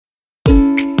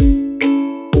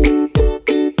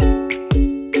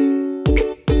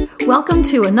Welcome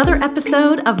to another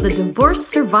episode of the Divorce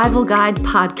Survival Guide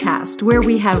podcast, where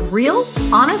we have real,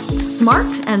 honest,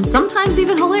 smart, and sometimes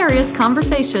even hilarious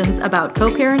conversations about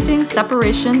co-parenting,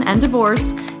 separation, and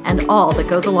divorce, and all that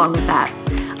goes along with that.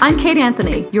 I'm Kate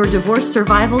Anthony, your divorce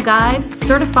survival guide,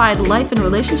 certified life and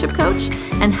relationship coach,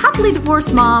 and happily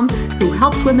divorced mom who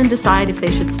helps women decide if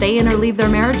they should stay in or leave their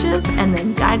marriages and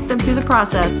then guides them through the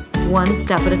process one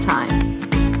step at a time.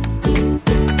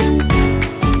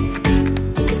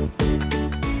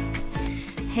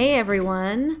 Hey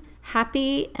everyone,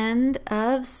 happy end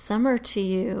of summer to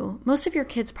you. Most of your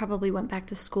kids probably went back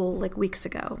to school like weeks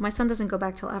ago. My son doesn't go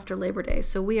back till after Labor Day,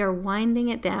 so we are winding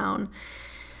it down.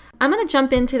 I'm going to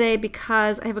jump in today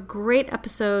because I have a great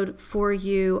episode for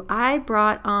you. I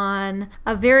brought on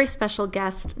a very special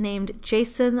guest named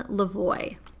Jason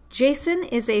Levoy. Jason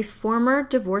is a former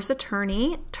divorce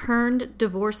attorney turned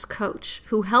divorce coach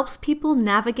who helps people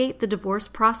navigate the divorce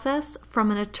process from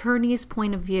an attorney's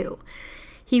point of view.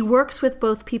 He works with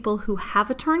both people who have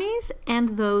attorneys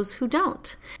and those who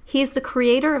don't. He's the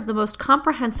creator of the most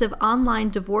comprehensive online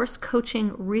divorce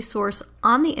coaching resource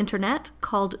on the internet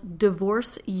called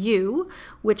Divorce U,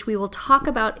 which we will talk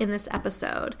about in this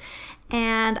episode.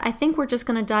 And I think we're just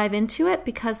going to dive into it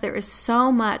because there is so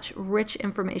much rich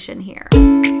information here.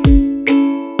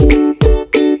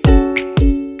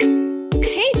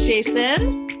 Hey,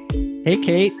 Jason. Hey,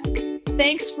 Kate.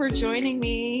 Thanks for joining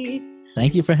me.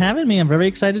 Thank you for having me. I'm very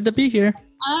excited to be here.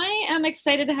 I am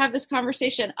excited to have this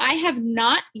conversation. I have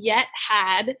not yet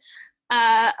had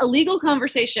a legal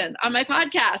conversation on my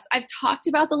podcast. I've talked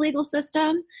about the legal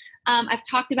system. I've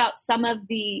talked about some of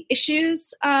the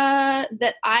issues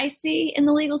that I see in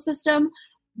the legal system,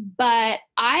 but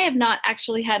I have not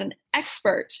actually had an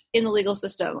expert in the legal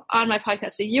system on my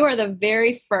podcast. So you are the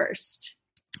very first.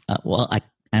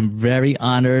 I'm very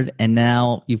honored, and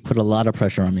now you've put a lot of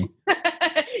pressure on me.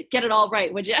 Get it all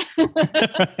right, would you?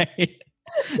 Right.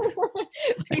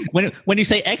 When you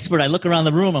say expert, I look around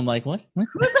the room. I'm like, what?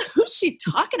 Who's she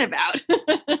talking about?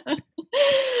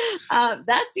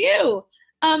 That's you.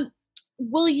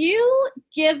 Will you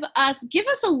give us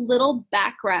a little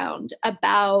background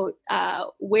about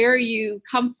where you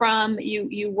come from?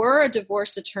 You were a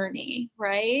divorce attorney,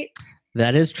 right?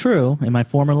 That is true. In my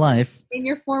former life. In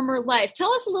your former life.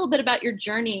 Tell us a little bit about your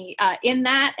journey in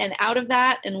that and out of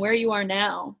that and where you are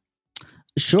now.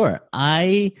 Sure.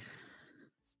 I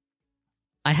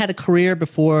had a career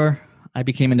before I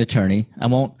became an attorney. I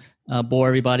won't bore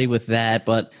everybody with that,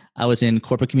 but I was in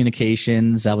corporate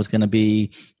communications. I was going to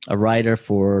be a writer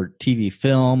for TV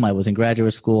film. I was in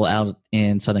graduate school out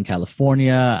in Southern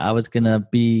California. I was going to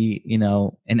be,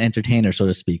 an entertainer, so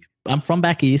to speak. I'm from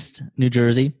back east, New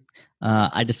Jersey.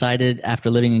 I decided after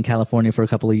living in California for a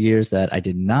couple of years that I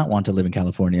did not want to live in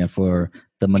California for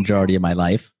the majority of my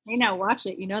life. Hey, now watch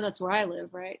it. You know that's where I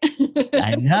live, right?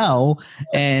 I know.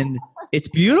 And it's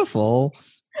beautiful.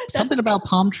 Something about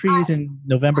palm trees in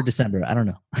November, December. I don't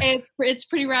know. It's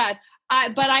pretty rad.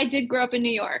 But I did grow up in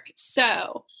New York.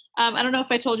 So I don't know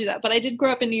if I told you that, but I did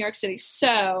grow up in New York City.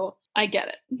 So I get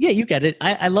it. Yeah, you get it.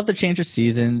 I love the change of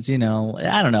seasons. I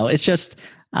don't know. It's just...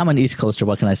 I'm an East Coaster.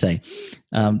 What can I say?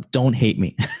 Don't hate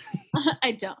me.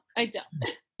 I don't.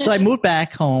 So I moved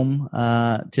back home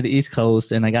to the East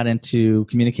Coast, and I got into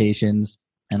communications,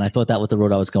 and I thought that was the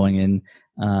road I was going in.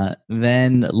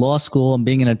 Then law school and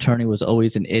being an attorney was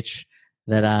always an itch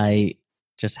that I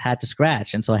just had to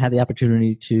scratch. And so I had the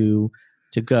opportunity to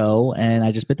go, and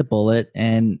I just bit the bullet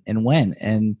and went.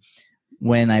 And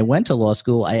when I went to law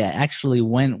school, I actually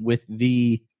went with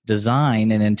the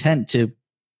design and intent to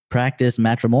practice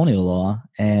matrimonial law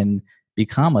and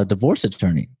become a divorce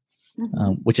attorney,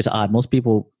 which is odd. Most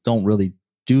people don't really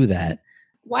do that.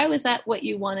 Why was that what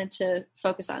you wanted to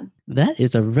focus on? That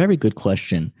is a very good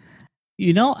question.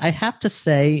 I have to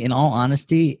say, in all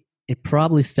honesty, it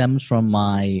probably stems from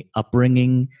my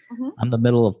upbringing. Mm-hmm. I'm the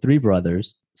middle of three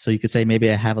brothers. So you could say maybe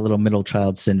I have a little middle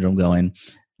child syndrome going.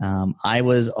 I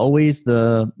was always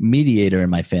the mediator in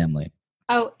my family.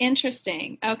 Oh,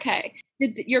 interesting. Okay.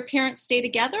 Did your parents stay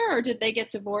together or did they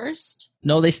get divorced?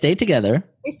 No, they stayed together.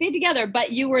 They stayed together,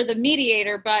 but you were the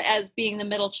mediator, but as being the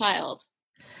middle child.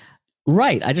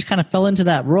 Right. I just kind of fell into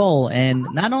that role. And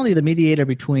not only the mediator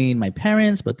between my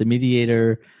parents, but the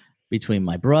mediator between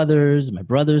my brothers and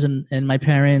my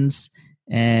parents.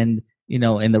 And,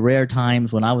 in the rare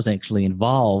times when I was actually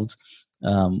involved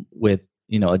with,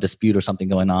 a dispute or something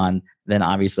going on, then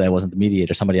obviously I wasn't the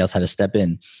mediator. Somebody else had to step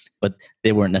in. But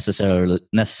they weren't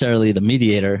necessarily the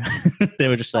mediator. They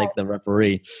were just like the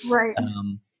referee. Right.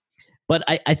 But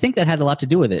I think that had a lot to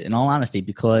do with it, in all honesty,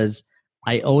 because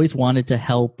I always wanted to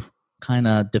help kind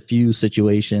of diffuse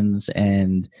situations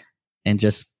and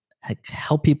just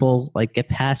help people like get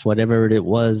past whatever it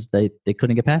was they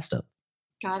couldn't get past of.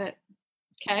 Got it.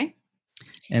 Okay.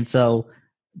 And so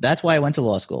that's why I went to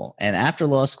law school. And after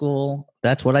law school,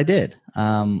 that's what I did.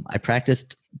 I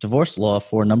practiced divorce law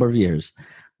for a number of years.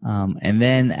 And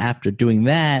then after doing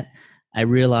that, I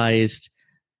realized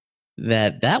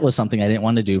that was something I didn't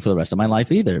want to do for the rest of my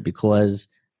life either, because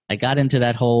I got into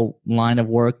that whole line of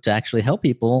work to actually help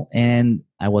people, and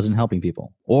I wasn't helping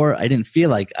people, or I didn't feel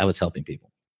like I was helping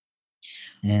people.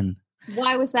 And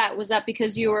why was that? Was that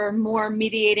because you were more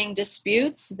mediating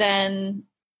disputes than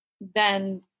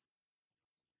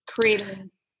creating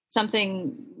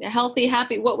something healthy,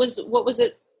 happy? What was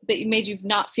it that made you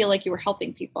not feel like you were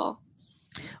helping people?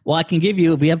 Well, I can give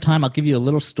you, if we have time, I'll give you a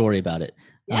little story about it.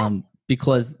 Yeah.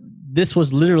 Because this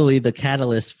was literally the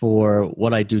catalyst for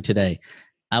what I do today.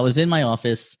 I was in my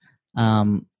office.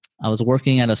 I was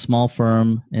working at a small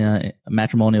firm, a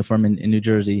matrimonial firm in New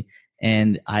Jersey,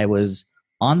 and I was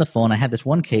on the phone. I had this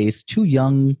one case, two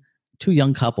young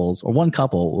couples, or one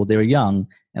couple. Well, they were young,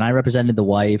 and I represented the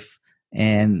wife,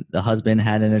 and the husband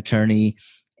had an attorney,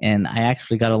 and I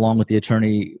actually got along with the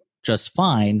attorney just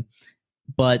fine.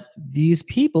 But these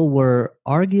people were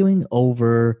arguing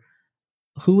over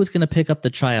who was going to pick up the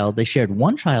child. They shared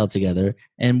one child together,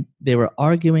 and they were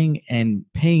arguing and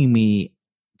paying me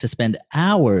to spend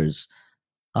hours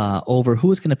over who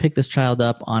was going to pick this child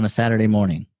up on a Saturday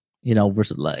morning,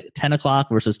 versus like 10 o'clock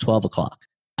versus 12 o'clock.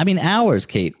 I mean, hours,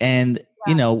 Kate. And,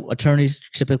 attorneys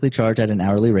typically charge at an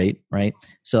hourly rate, right?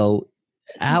 So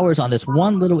hours on this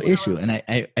one little issue. And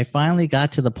I finally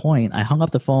got to the point. I hung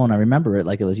up the phone. I remember it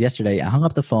like it was yesterday. I hung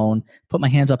up the phone, put my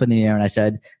hands up in the air, and I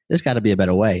said, there's got to be a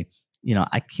better way.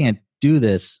 I can't do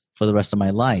this for the rest of my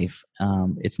life.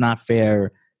 It's not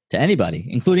fair to anybody,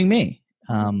 including me.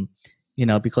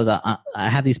 Because I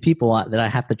have these people that I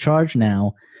have to charge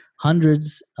now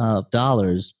hundreds of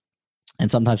dollars, and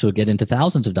sometimes we'll get into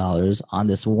thousands of dollars on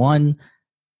this one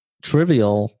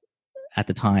trivial, at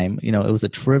the time, it was a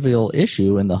trivial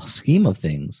issue in the scheme of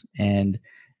things. And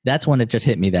that's when it just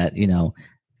hit me that,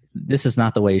 this is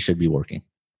not the way it should be working.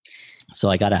 So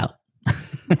I got out.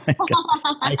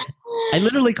 I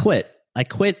literally quit. I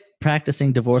quit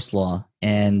practicing divorce law.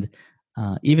 And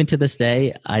even to this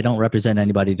day, I don't represent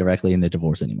anybody directly in the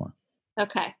divorce anymore.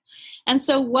 Okay. And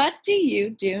so what do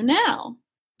you do now?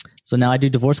 So now I do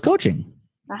divorce coaching,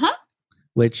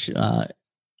 which,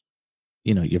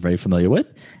 you're very familiar with,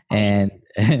 and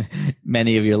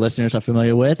many of your listeners are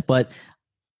familiar with. But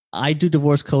I do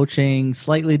divorce coaching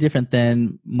slightly different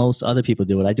than most other people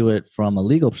do it. I do it from a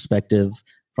legal perspective,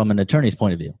 from an attorney's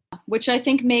point of view, which I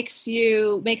think makes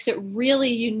it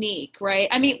really unique, right?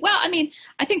 I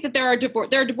think that there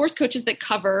are divorce coaches that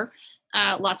cover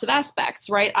lots of aspects,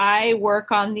 right? I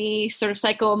work on the sort of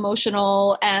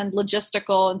psycho-emotional and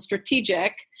logistical and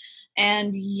strategic,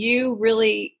 and you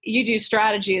do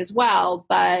strategy as well,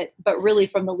 but really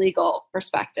from the legal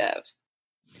perspective.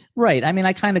 Right. I mean,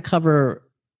 I kind of cover,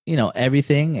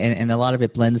 everything, and a lot of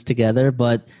it blends together,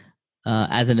 but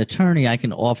as an attorney, I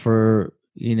can offer,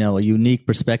 a unique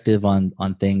perspective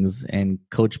on things and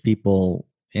coach people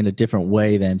in a different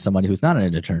way than somebody who's not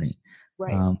an attorney.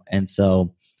 Right. And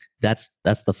so that's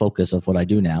the focus of what I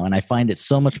do now. And I find it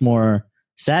so much more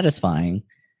satisfying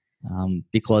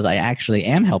because I actually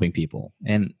am helping people.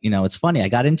 And, it's funny, I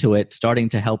got into it starting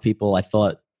to help people I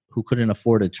thought who couldn't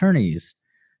afford attorneys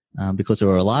because there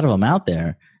were a lot of them out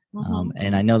there.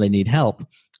 And I know they need help.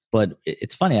 But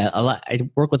it's funny, I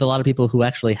work with a lot of people who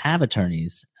actually have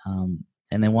attorneys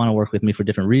and they want to work with me for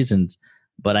different reasons.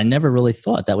 But I never really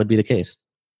thought that would be the case.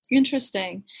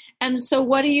 Interesting. And so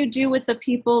what do you do with the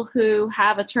people who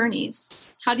have attorneys?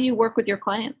 How do you work with your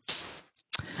clients?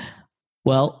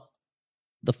 Well,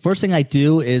 the first thing I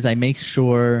do is I make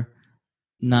sure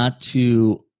not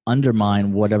to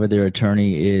undermine whatever their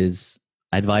attorney is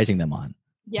advising them on.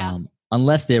 Yeah.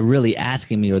 Unless they're really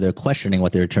asking me or they're questioning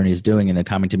what their attorney is doing and they're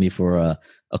coming to me for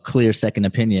a clear second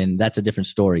opinion, that's a different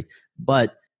story.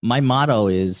 But my motto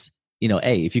is,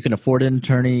 hey, if you can afford an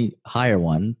attorney, hire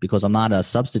one, because I'm not a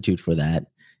substitute for that.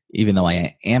 Even though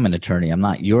I am an attorney, I'm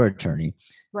not your attorney.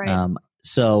 Right.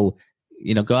 So,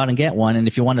 go out and get one. And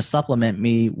if you want to supplement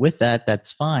me with that,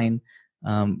 that's fine.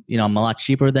 I'm a lot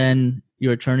cheaper than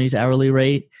your attorney's hourly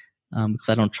rate because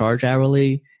I don't charge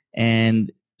hourly.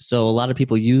 And so a lot of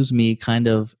people use me kind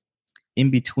of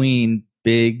in between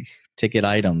big ticket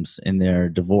items in their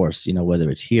divorce, whether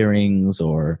it's hearings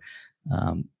or,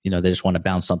 they just want to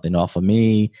bounce something off of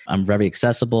me. I'm very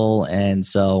accessible. And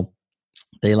so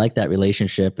they like that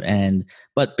relationship.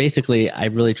 But basically I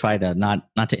really try to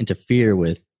not to interfere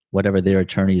with whatever their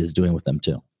attorney is doing with them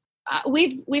too.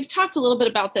 We've talked a little bit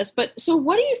about this, but so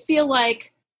what do you feel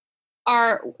like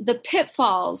are the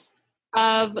pitfalls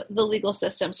of the legal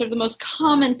system, sort of the most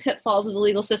common pitfalls of the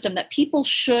legal system that people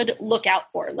should look out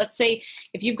for? Let's say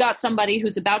if you've got somebody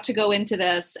who's about to go into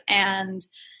this, and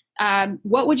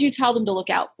what would you tell them to look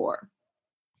out for?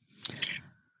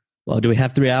 Well, do we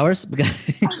have 3 hours?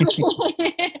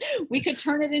 We could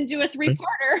turn it into a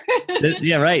 3-parter.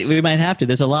 Yeah, right. We might have to.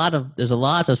 There's a lot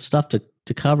of stuff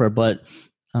to cover, but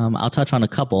I'll touch on a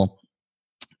couple.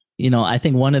 I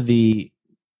think one of the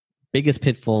biggest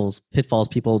pitfalls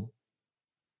people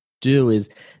do is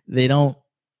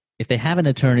if they have an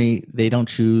attorney, they don't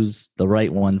choose the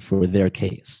right one for their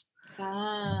case.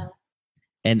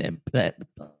 And a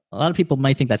lot of people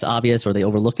might think that's obvious, or they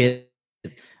overlook it.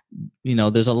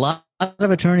 There's a lot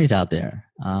of attorneys out there.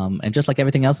 And just like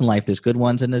everything else in life, there's good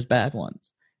ones and there's bad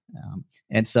ones.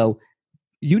 And so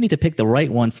you need to pick the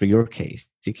right one for your case.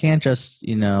 You can't just,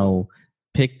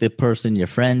 pick the person your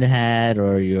friend had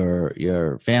or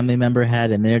your family member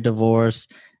had in their divorce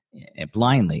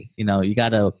blindly.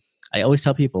 I always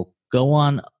tell people, go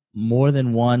on more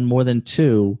than one, more than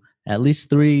two, at least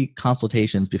 3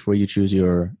 consultations before you choose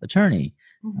your attorney,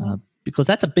 because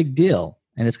that's a big deal.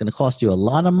 And it's going to cost you a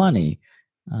lot of money.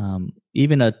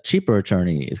 Even a cheaper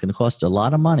attorney is going to cost you a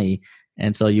lot of money.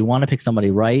 And so you want to pick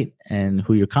somebody right and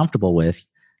who you're comfortable with.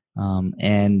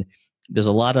 And there's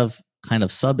a lot of kind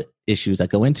of sub issues that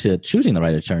go into choosing the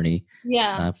right attorney.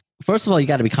 Yeah. First of all, you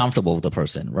got to be comfortable with the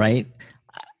person, right?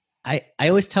 I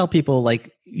always tell people,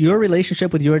 like, your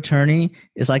relationship with your attorney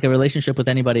is like a relationship with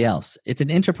anybody else. It's an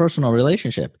interpersonal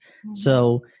relationship.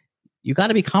 So you got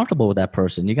to be comfortable with that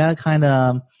person. You got to kind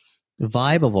of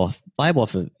vibe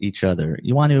off of each other.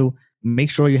 You want to make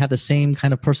sure you have the same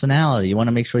kind of personality. You want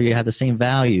to make sure you have the same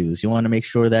values. You want to make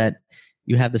sure that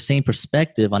you have the same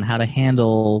perspective on how to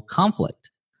handle conflict.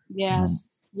 Yes.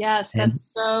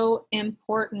 That's so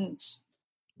important.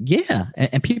 Yeah.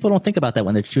 And people don't think about that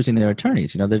when they're choosing their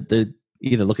attorneys. They're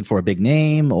either looking for a big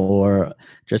name or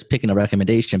just picking a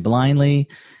recommendation blindly.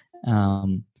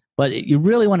 But you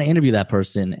really want to interview that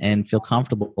person and feel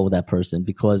comfortable with that person,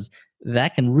 because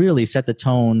that can really set the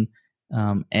tone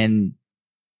and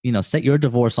set your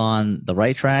divorce on the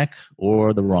right track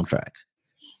or the wrong track.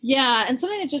 Yeah. And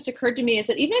something that just occurred to me is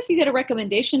that even if you get a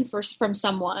recommendation from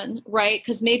someone, right,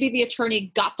 because maybe the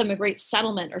attorney got them a great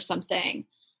settlement or something,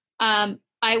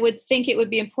 I would think it would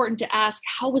be important to ask,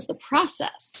 how was the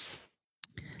process?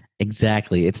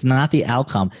 Exactly. It's not the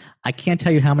outcome. I can't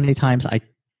tell you how many times I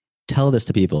tell this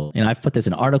to people. I've put this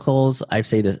in articles. I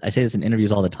say this in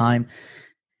interviews all the time.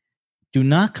 Do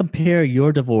not compare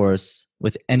your divorce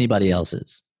with anybody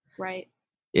else's. Right.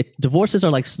 Divorces are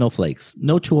like snowflakes.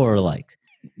 No two are alike.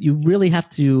 You really have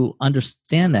to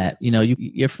understand that.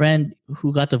 Your friend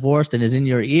who got divorced and is in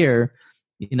your ear,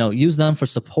 use them for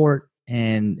support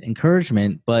and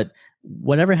encouragement. But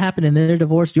whatever happened in their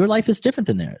divorce, your life is different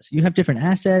than theirs. You have different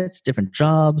assets, different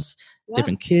jobs,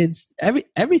 different kids.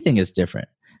 Everything is different.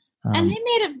 And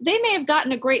they may have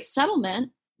gotten a great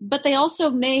settlement, but they also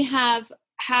may have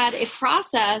had a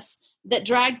process that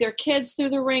dragged their kids through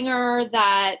the ringer,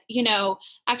 that,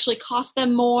 actually cost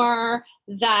them more,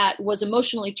 that was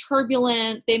emotionally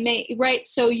turbulent. Right?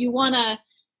 So you want to,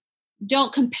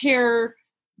 don't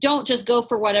just go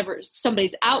for whatever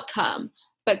somebody's outcome,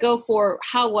 but go for,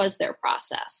 how was their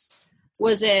process?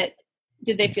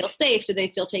 Did they feel safe? Did they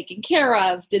feel taken care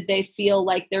of? Did they feel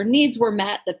like their needs were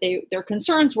met, that their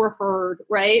concerns were heard,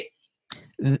 right?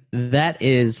 That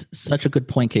is such a good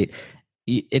point, Kate.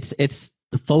 It's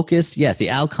the focus. Yes, the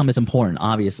outcome is important,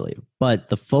 obviously, but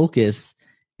the focus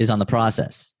is on the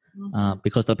process,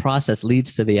 because the process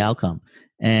leads to the outcome.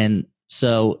 And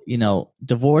so,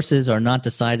 divorces are not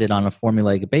decided on a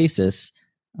formulaic basis.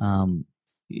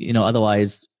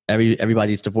 Otherwise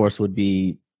everybody's divorce would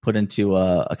be put into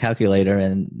a calculator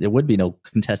and there would be no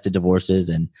contested divorces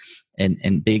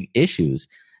and big issues.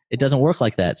 It doesn't work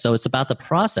like that. So it's about the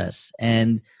process.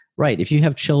 And right, if you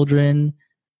have children,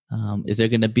 is there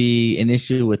going to be an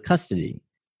issue with custody?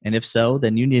 And if so,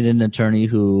 then you need an attorney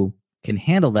who can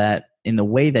handle that in the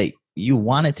way that you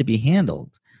want it to be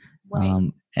handled.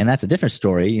 Right. And that's a different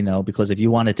story, because if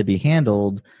you want it to be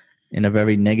handled in a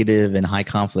very negative and high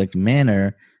conflict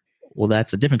manner, well,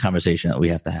 that's a different conversation that we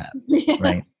have to have. Yeah.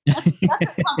 Right. That's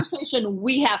a conversation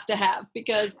we have to have,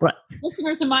 because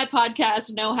listeners of my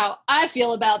podcast know how I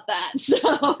feel about that.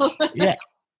 So yeah.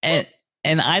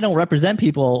 And I don't represent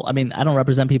people. I don't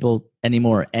represent people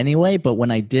anymore anyway, but when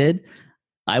I did,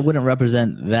 I wouldn't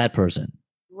represent that person.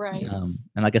 Right.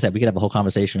 And like I said, we could have a whole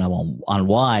conversation on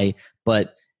why,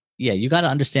 but yeah, you got to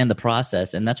understand the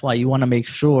process. And that's why you want to make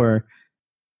sure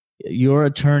your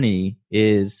attorney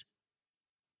is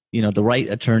the right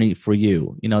attorney for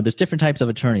you. There's different types of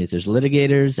attorneys. There's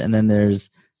litigators and then there's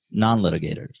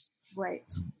non-litigators.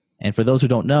 Right. And for those who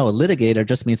don't know, a litigator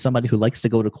just means somebody who likes to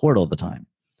go to court all the time.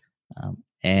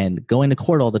 And going to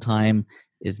court all the time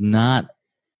is not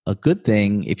a good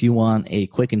thing if you want a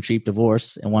quick and cheap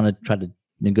divorce and want to try to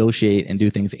negotiate and do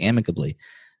things amicably.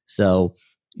 So,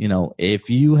 if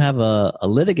you have a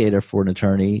litigator for an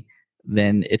attorney,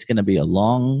 then it's going to be a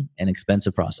long and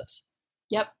expensive process.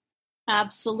 Yep,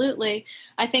 absolutely.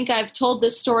 I think I've told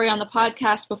this story on the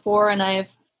podcast before, and I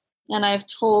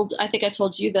think I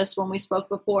told you this when we spoke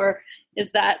before,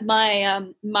 is that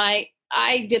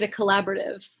I did a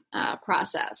collaborative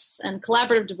process, and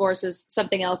collaborative divorce is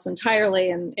something else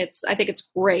entirely. And I think it's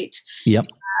great. Yep.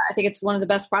 I think it's one of the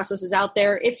best processes out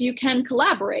there if you can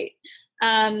collaborate.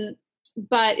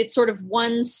 But it's sort of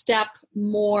one step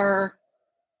more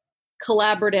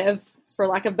collaborative, for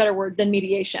lack of a better word, than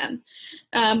mediation.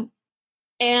 And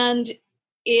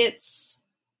it's,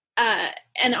 our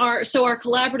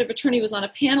collaborative attorney was on a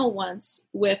panel once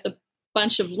with a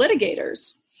bunch of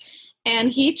litigators, and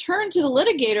he turned to the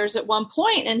litigators at one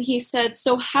point and he said,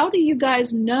 "So how do you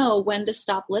guys know when to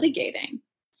stop litigating?"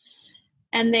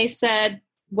 And they said,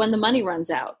 "When the money runs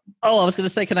out." Oh, I was going to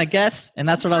say, can I guess? And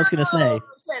that's what I was going to say.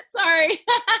 Shit, sorry.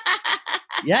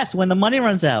 Yes, when the money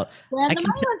runs out. When the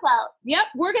money runs out. Yep,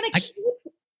 we're going to keep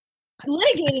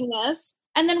litigating this.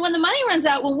 And then when the money runs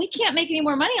out, when we can't make any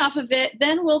more money off of it,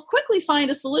 then we'll quickly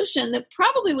find a solution that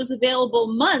probably was available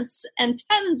months and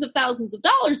tens of thousands of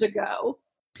dollars ago.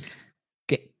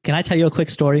 Can I tell you a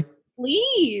quick story?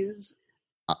 Please.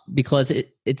 Because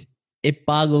it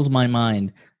boggles my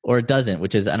mind, or it doesn't,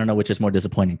 which is, I don't know which is more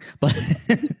disappointing. But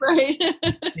right.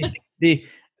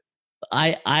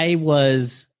 I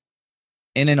was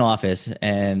in an office,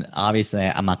 and obviously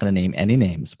I'm not going to name any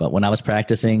names, but when I was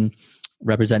practicing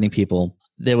representing people,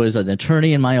 there was an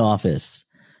attorney in my office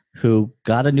who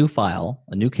got a new file,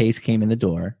 a new case came in the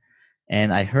door,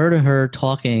 and I heard her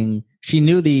talking. She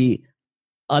knew the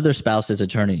other spouse's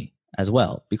attorney as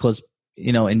well, because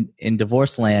in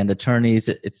divorce land, attorneys,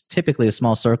 it's typically a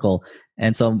small circle,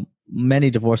 and so many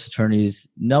divorce attorneys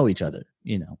know each other.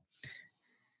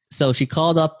 So she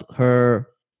called up her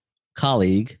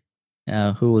colleague,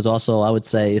 who was also, I would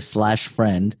say, /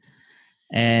 friend,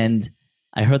 and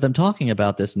I heard them talking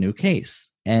about this new case,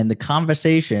 and the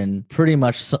conversation pretty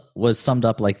much was summed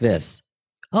up like this: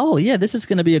 "Oh yeah, this is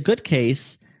going to be a good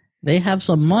case. They have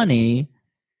some money.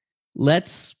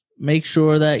 Let's make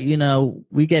sure that,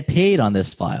 we get paid on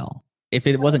this file." If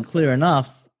it wasn't clear enough,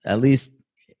 at least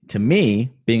to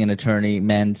me, being an attorney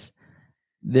meant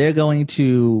they're going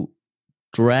to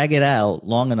drag it out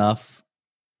long enough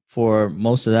for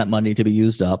most of that money to be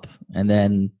used up, and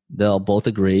then they'll both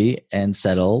agree and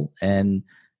settle and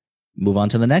move on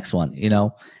to the next one,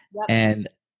 Yep. And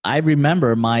I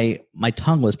remember my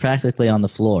tongue was practically on the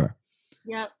floor.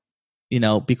 Yep.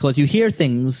 Because you hear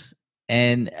things,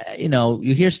 and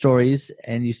you hear stories,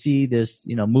 and you see there's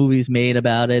movies made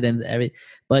about it and everything,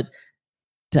 but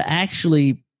to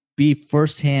actually be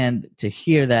firsthand, to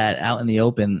hear that out in the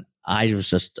open, I was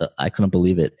just I couldn't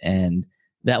believe it, and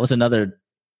that was another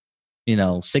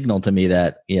signal to me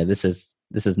that this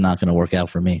is not going to work out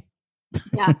for me.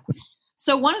 Yeah.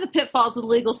 So one of the pitfalls of the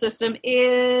legal system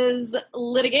is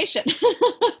litigation.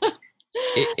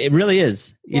 It really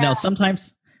is. Yeah.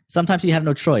 Sometimes you have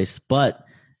no choice, but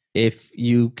if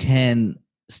you can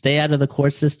stay out of the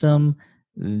court system,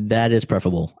 that is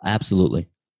preferable. Absolutely.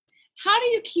 How do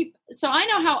you so I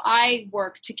know how I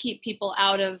work to keep people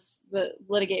out of the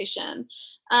litigation.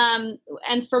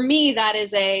 And for me, that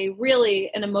is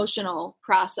really an emotional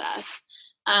process.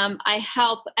 I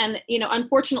help, and,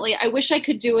 unfortunately, I wish I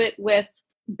could do it with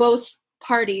both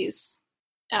parties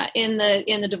in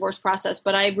the divorce process,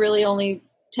 but I really only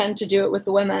tend to do it with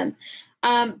the women.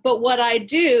 But what I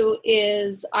do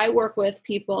is I work with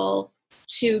people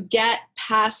to get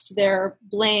past their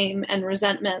blame and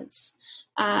resentments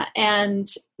and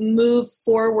move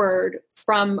forward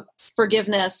from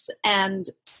forgiveness. And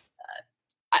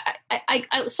I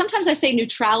sometimes I say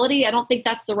neutrality. I don't think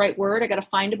that's the right word. I got to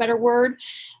find a better word.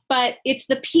 But it's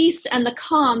the peace and the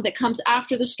calm that comes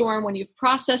after the storm when you've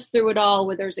processed through it all,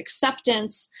 where there's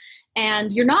acceptance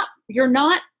and you're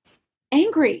not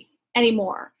angry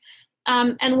anymore.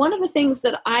 And one of the things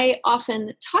that I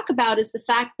often talk about is the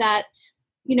fact that,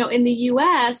 in the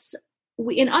U.S.,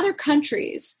 in other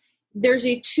countries, there's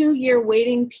a 2-year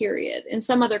waiting period. In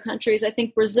some other countries, I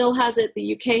think Brazil has it,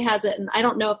 the UK has it, and I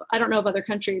don't know of other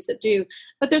countries that do.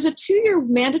 But there's a 2-year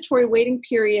mandatory waiting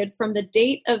period from the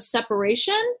date of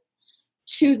separation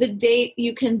to the date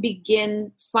you can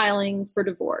begin filing for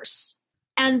divorce.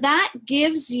 And that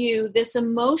gives you this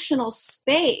emotional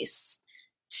space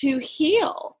to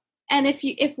heal. And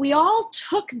if we all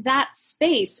took that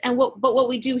space, and what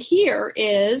we do here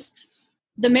is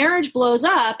the marriage blows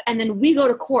up and then we go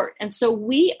to court. And so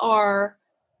we are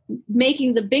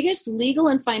making the biggest legal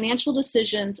and financial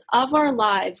decisions of our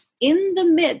lives in the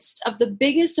midst of the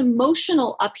biggest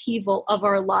emotional upheaval of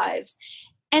our lives.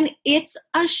 And it's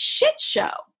a shit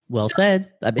show. Well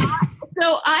said.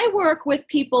 So I work with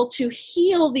people to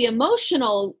heal the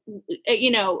emotional,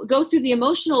 go through the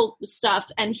emotional stuff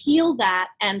and heal that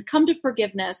and come to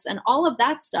forgiveness and all of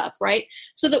that stuff, right?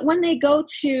 So that when they go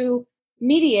to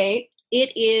mediate,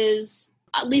 it is,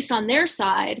 at least on their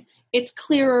side, it's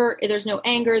clearer. There's no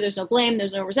anger, there's no blame,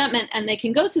 there's no resentment, and they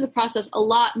can go through the process a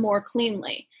lot more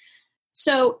cleanly.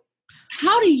 So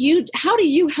how do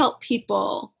you help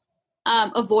people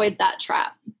avoid that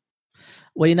trap?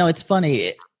 Well, it's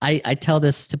funny. I tell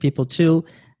this to people too.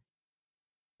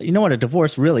 You know what a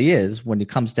divorce really is when it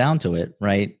comes down to it,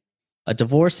 right? A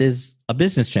divorce is a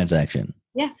business transaction.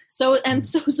 Yeah. So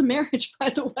is a marriage, by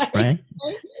the way. Right.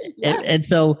 Yeah. And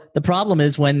so the problem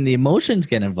is when the emotions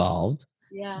get involved.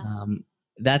 Yeah.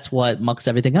 That's what mucks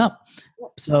everything up.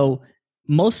 So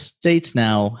most states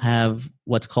now have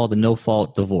what's called a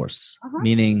no-fault divorce,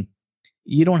 meaning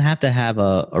you don't have to have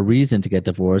a reason to get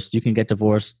divorced. You can get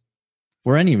divorced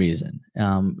for any reason.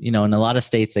 In a lot of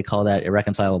states, they call that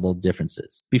irreconcilable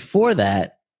differences. Before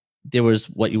that, there was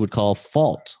what you would call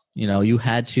fault. You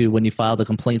had to, when you filed a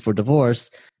complaint for divorce,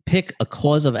 pick a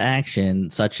cause of action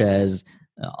such as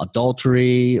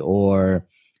adultery, or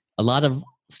a lot of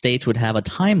states would have a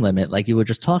time limit like you were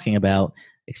just talking about,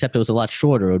 except it was a lot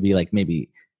shorter. It would be like maybe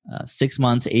 6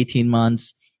 months, 18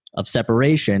 months of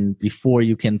separation before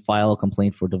you can file a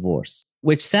complaint for divorce,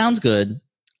 which sounds good.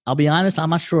 I'll be honest,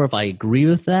 I'm not sure if I agree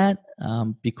with that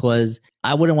because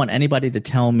I wouldn't want anybody to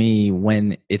tell me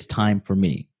when it's time for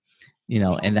me,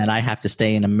 and that I have to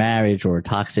stay in a marriage or a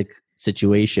toxic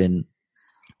situation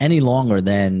any longer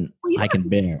than I can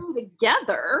bear. Stay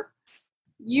together.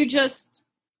 It's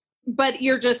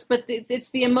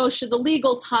the emotion, the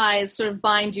legal ties sort of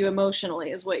bind you emotionally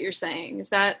is what you're saying.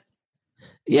 Is that?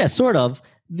 Yeah, sort of.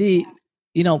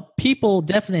 People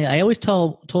definitely, I always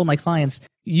told my clients,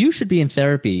 you should be in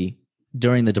therapy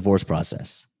during the divorce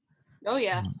process. Oh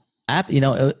yeah.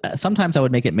 Sometimes I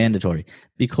would make it mandatory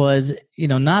because,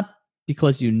 not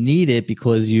because you need it,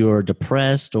 because you're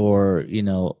depressed or,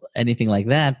 anything like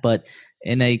that. But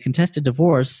in a contested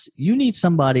divorce, you need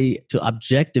somebody to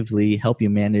objectively help you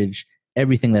manage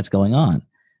everything that's going on,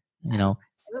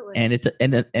 Absolutely.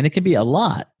 and it can be a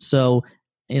lot. So,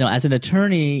 as an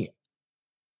attorney,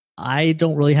 I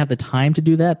don't really have the time to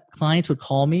do that. Clients would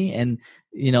call me and,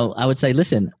 I would say,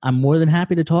 listen, I'm more than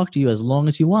happy to talk to you as long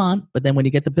as you want. But then when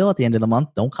you get the bill at the end of the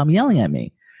month, don't come yelling at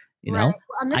me. Right.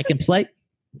 I can play.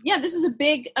 Yeah, this is a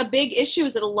big issue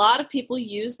is that a lot of people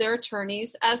use their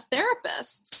attorneys as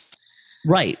therapists.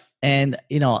 Right. And,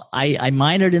 I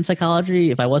minored in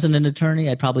psychology. If I wasn't an attorney,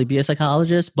 I'd probably be a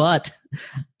psychologist. But,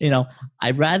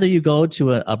 I'd rather you go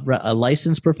to a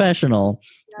licensed professional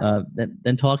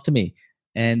than talk to me.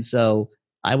 And so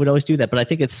I would always do that. But I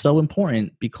think it's so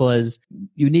important because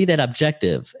you need that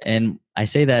objective. And I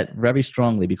say that very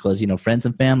strongly because, friends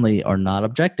and family are not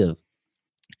objective.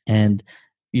 And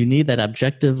you need that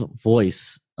objective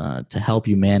voice to help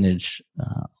you manage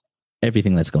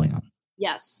everything that's going on.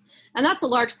 Yes. And that's a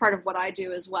large part of what I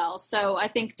do as well. So I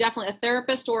think definitely a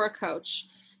therapist or a coach.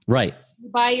 Right.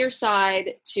 By your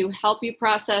side to help you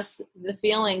process the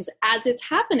feelings as it's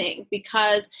happening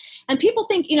and people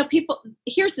think,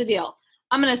 here's the deal.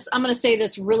 I'm going to say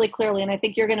this really clearly, and I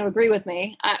think you're going to agree with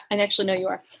me. I actually know you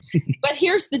are. But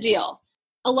here's the deal.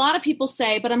 A lot of people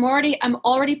say, but I'm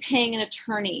already paying an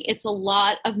attorney. It's a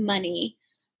lot of money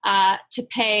to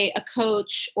pay a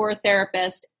coach or a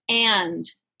therapist and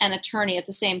an attorney at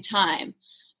the same time.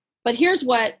 But here's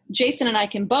what Jason and I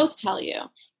can both tell you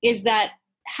is that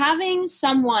having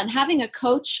a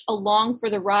coach along for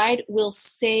the ride will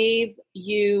save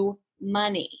you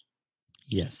money.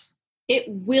 Yes. It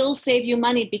will save you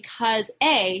money because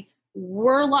I'm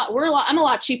a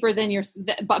lot cheaper than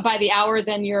by the hour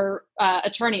than your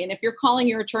attorney. And if you're calling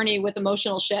your attorney with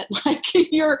emotional shit, like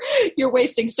you're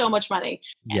wasting so much money.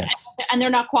 Yes. And they're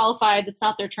not qualified. That's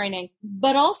not their training.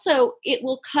 But also it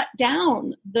will cut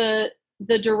down the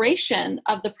duration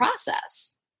of the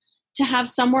process to have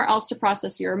somewhere else to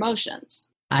process your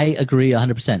emotions. I agree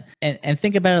 100%. And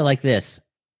think about it like this,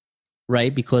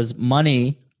 right? Because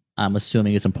money, I'm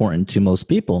assuming, is important to most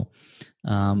people.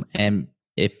 And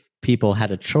if people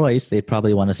had a choice, they'd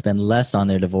probably want to spend less on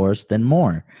their divorce than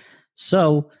more.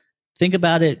 So think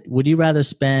about it. Would you rather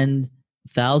spend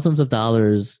thousands of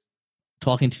dollars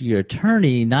talking to your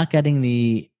attorney, not getting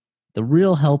the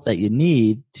real help that you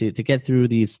need to get through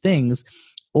these things?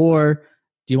 Or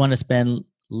do you want to spend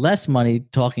less money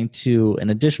talking to an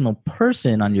additional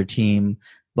person on your team?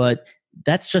 But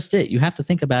that's just it. You have to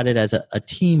think about it as a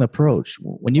team approach.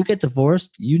 When you get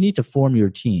divorced, you need to form your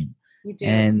team. You do.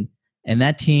 And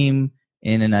that team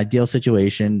in an ideal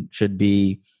situation should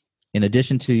be, in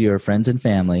addition to your friends and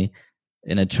family,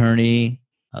 an attorney,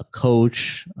 a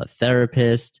coach, a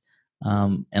therapist.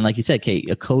 And like you said, Kate,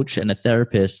 a coach and a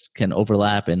therapist can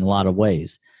overlap in a lot of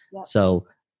ways. Yep. So,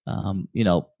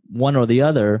 one or the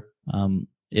other,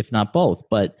 if not both.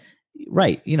 But,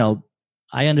 right,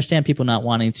 I understand people not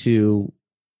wanting to,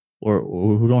 or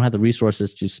who don't have the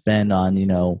resources to spend on,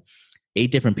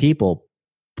 8 different people.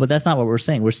 But that's not what we're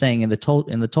saying. We're saying in the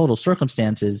total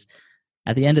circumstances,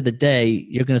 at the end of the day,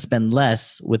 you're going to spend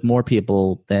less with more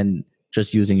people than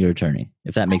just using your attorney,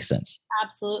 if that makes sense.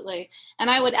 Absolutely. And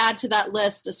I would add to that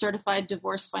list a certified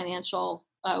divorce financial,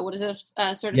 what is it?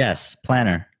 Certified, yes,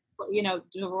 planner.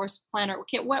 Divorce planner.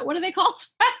 What are they called?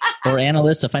 Or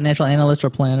analyst, a financial analyst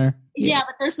or planner. Yeah,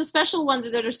 but there's the special one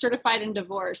that are certified in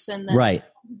divorce, and the right.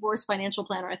 Divorce financial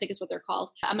planner, I think is what they're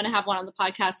called. I'm going to have one on the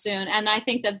podcast soon. And I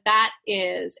think that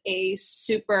is a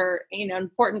super,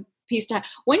 important piece to have.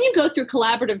 When you go through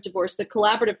collaborative divorce, the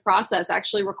collaborative process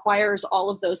actually requires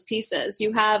all of those pieces.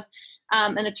 You have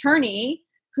an attorney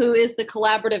who is the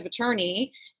collaborative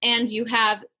attorney, and you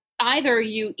have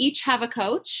you each have a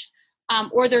coach,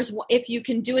 or if you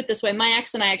can do it this way. My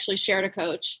ex and I actually shared a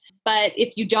coach, but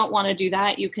if you don't want to do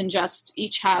that, you can just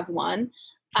each have one.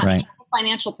 Right. A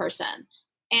financial person.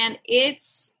 And it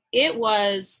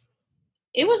was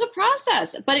a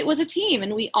process, but it was a team,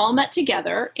 and we all met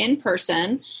together in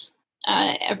person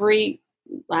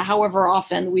however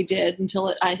often we did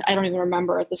until I don't even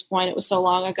remember at this point. It was so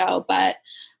long ago, but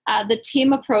the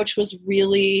team approach was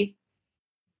really,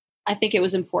 I think it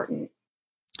was important.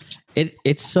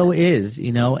 It so is,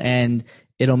 and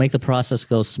it'll make the process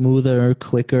go smoother,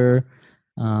 quicker.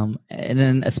 And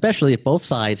then especially if both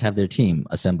sides have their team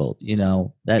assembled,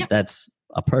 that's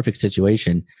a perfect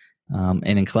situation. And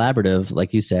in collaborative,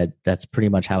 like you said, that's pretty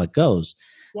much how it goes.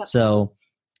 Yep. So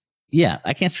yeah,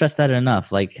 I can't stress that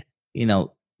enough. Like,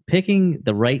 picking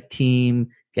the right team,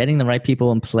 getting the right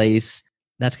people in place,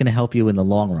 that's going to help you in the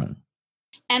long run.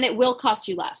 And it will cost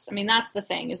you less. I mean, that's the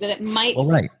thing, is that it might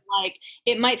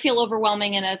it might feel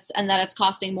overwhelming and that it's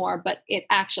costing more, but it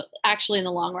actually in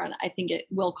the long run, I think it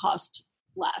will cost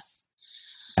less.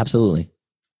 Absolutely.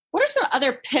 What are some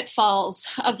other pitfalls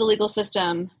of the legal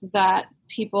system that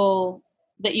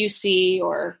you see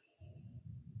or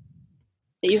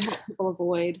that you help people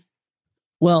avoid?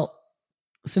 Well,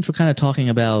 since we're kind of talking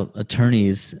about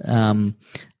attorneys,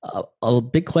 a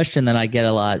big question that I get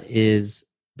a lot is,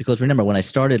 because remember, when I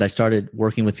started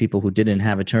working with people who didn't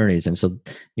have attorneys. And so,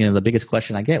 the biggest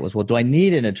question I get was, well, do I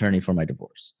need an attorney for my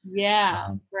divorce?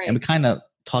 Yeah. Right. And we kind of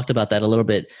talked about that a little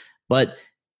bit, but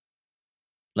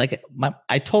like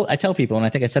I tell people, and I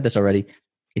think I said this already,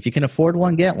 if you can afford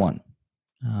one, get one.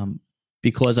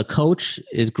 Because a coach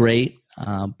is great,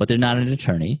 but they're not an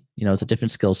attorney. It's a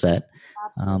different skill set.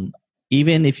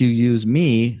 Even if you use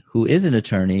me, who is an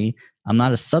attorney, I'm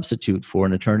not a substitute for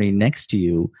an attorney next to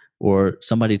you or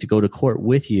somebody to go to court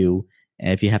with you.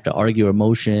 And if you have to argue a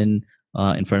motion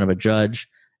in front of a judge,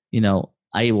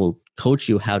 I will coach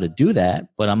you how to do that,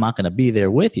 but I'm not going to be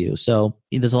there with you. So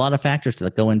there's a lot of factors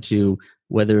that go into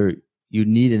whether you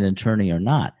need an attorney or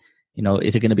not.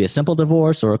 Is it going to be a simple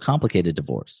divorce or a complicated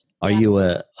divorce? Are you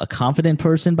a confident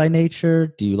person by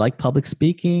nature? Do you like public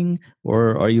speaking?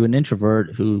 Or are you an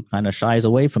introvert who kind of shies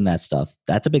away from that stuff?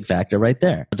 That's a big factor right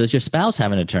there. Does your spouse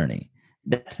have an attorney?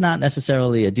 That's not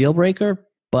necessarily a deal breaker,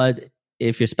 but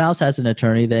if your spouse has an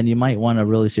attorney, then you might want to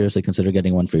really seriously consider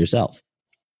getting one for yourself.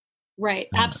 Right.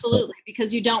 Absolutely.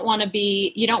 Because you don't want to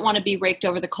be raked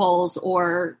over the coals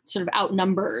or sort of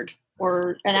outnumbered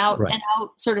or out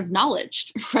sort of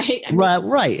knowledge, right?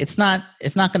 Right. It's not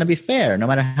going to be fair, no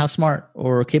matter how smart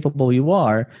or capable you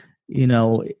are.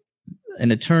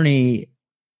 An attorney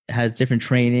has different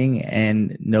training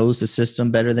and knows the system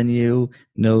better than you,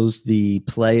 knows the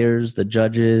players, the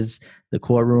judges, the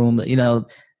courtroom.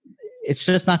 It's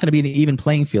just not going to be an even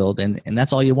playing field, and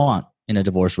that's all you want in a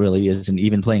divorce, really, is an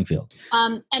even playing field.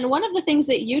 And one of the things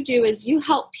that you do is you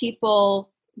help people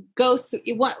go through.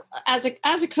 As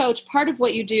a coach, part of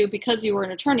what you do, because you were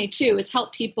an attorney too, is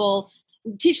help people,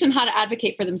 teach them how to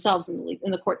advocate for themselves in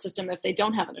the court system if they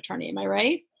don't have an attorney. Am I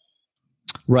right?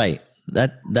 Right.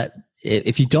 That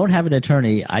if you don't have an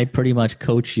attorney, I pretty much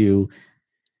coach you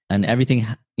on everything.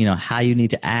 How you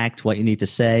need to act, what you need to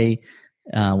say,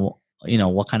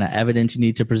 what kind of evidence you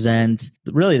need to present,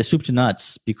 really the soup to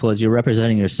nuts, because you're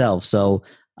representing yourself. So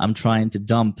I'm trying to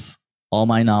dump all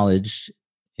my knowledge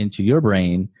into your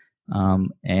brain,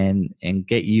 and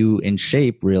get you in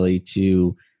shape really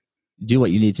to do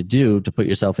what you need to do to put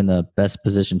yourself in the best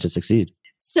position to succeed.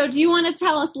 So do you want to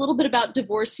tell us a little bit about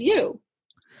Divorce U?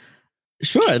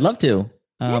 Sure, I'd love to.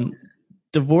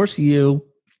 Divorce U,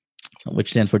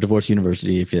 which stands for Divorce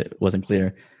University, if it wasn't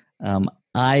clear.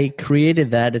 I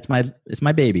created that. It's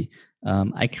my baby.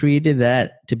 I created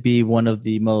that to be one of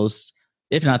the most,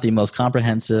 if not the most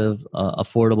comprehensive,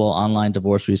 affordable online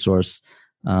divorce resource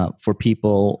for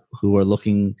people who are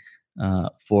looking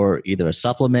for either a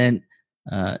supplement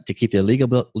to keep their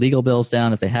legal bills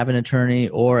down if they have an attorney,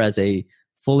 or as a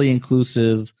fully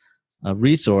inclusive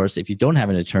resource if you don't have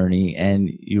an attorney and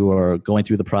you are going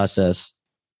through the process,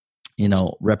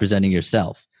 representing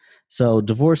yourself. So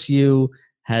Divorce U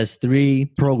has 3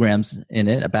 programs in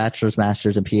it: a bachelor's,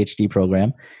 master's, and PhD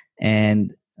program,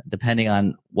 and depending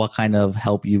on what kind of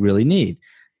help you really need.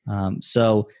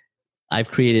 So I've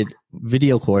created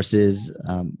video courses,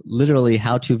 literally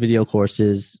how-to video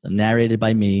courses narrated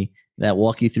by me that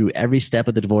walk you through every step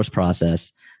of the divorce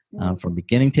process, from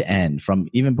beginning to end, from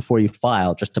even before you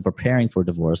file, just to preparing for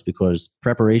divorce, because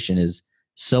preparation is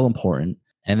so important.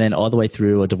 And then all the way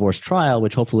through a divorce trial,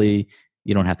 which hopefully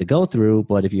you don't have to go through,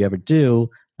 but if you ever do,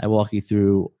 I walk you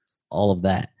through all of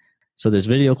that. So there's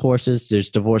video courses, there's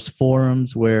divorce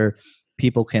forums where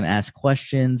people can ask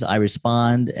questions, I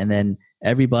respond, and then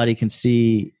everybody can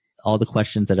see all the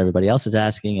questions that everybody else is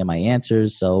asking and my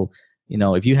answers. So,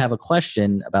 if you have a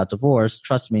question about divorce,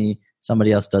 trust me,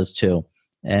 somebody else does too.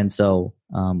 And so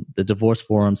the divorce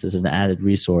forums is an added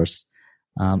resource.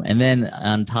 And then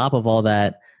on top of all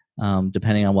that,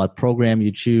 depending on what program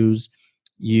you choose,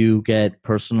 you get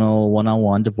personal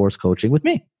one-on-one divorce coaching with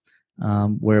me,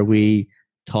 where we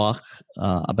talk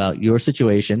about your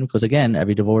situation, because again,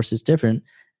 every divorce is different.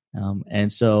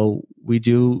 And so we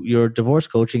do your divorce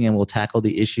coaching, and we'll tackle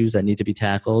the issues that need to be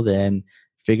tackled and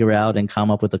figure out and come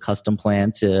up with a custom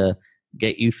plan to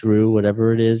get you through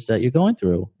whatever it is that you're going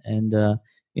through. And,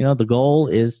 the goal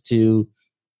is to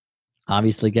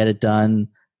obviously get it done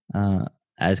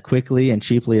as quickly and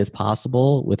cheaply as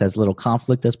possible with as little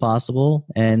conflict as possible.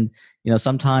 And,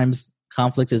 sometimes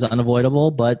conflict is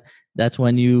unavoidable, but that's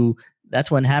when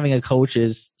having a coach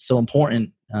is so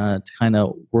important to kind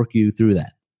of work you through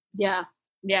that. Yeah.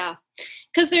 Yeah.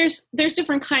 Because there's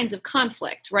different kinds of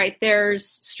conflict, right? There's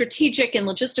strategic and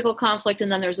logistical conflict,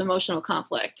 and then there's emotional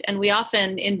conflict. And we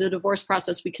often, in the divorce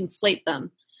process, we conflate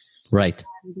them. Right.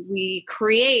 And we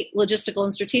create logistical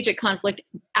and strategic conflict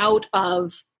out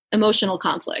of emotional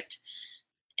conflict.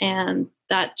 And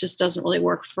that just doesn't really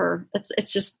work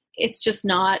it's just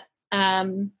not,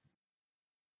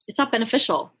 it's not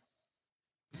beneficial.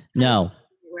 No.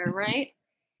 Right?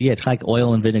 Yeah. It's like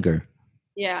oil and vinegar.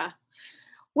 Yeah.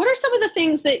 What are some of the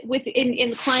things that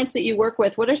in clients that you work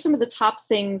with, what are some of the top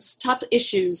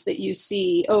issues that you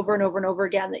see over and over and over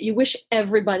again that you wish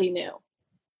everybody knew?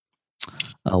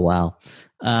 Oh, wow.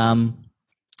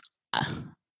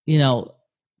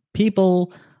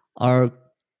 People are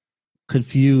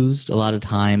confused a lot of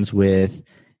times with,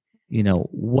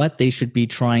 what they should be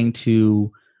trying to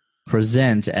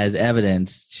present as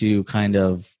evidence to kind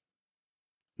of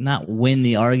not win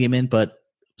the argument, but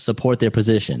support their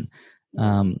position.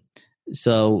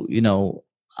 So,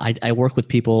 I work with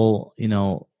people,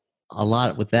 a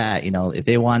lot with that,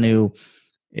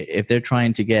 if they're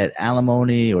trying to get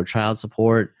alimony or child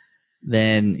support,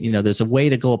 then, there's a way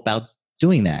to go about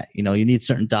doing that. You need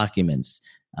certain documents.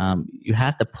 You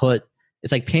have to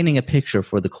it's like painting a picture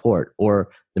for the court or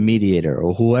the mediator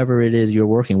or whoever it is you're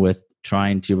working with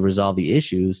trying to resolve the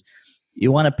issues.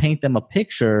 You want to paint them a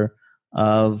picture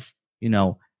of,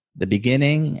 the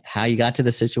beginning, how you got to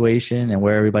the situation and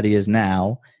where everybody is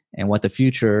now, and what the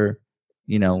future,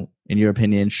 in your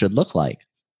opinion, should look like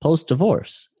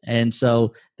post-divorce. And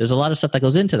so there's a lot of stuff that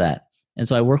goes into that. And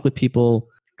so I work with people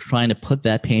trying to put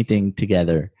that painting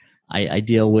together. I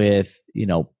deal with,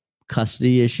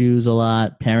 custody issues a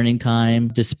lot, parenting time,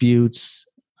 disputes.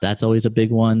 That's always a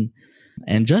big one.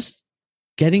 And just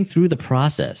getting through the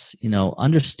process,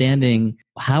 understanding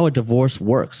how a divorce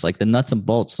works, like the nuts and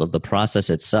bolts of the process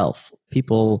itself.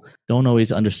 People don't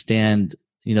always understand,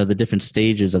 the different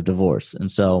stages of divorce. And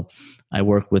so I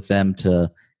work with them to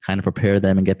kind of prepare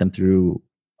them and get them through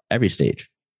every stage.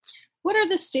 What are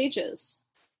the stages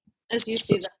as you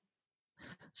see them?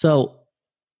 So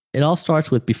it all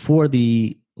starts with before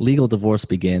the legal divorce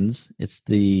begins. It's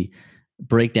the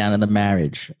breakdown of the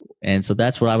marriage. And so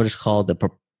that's what I would just call the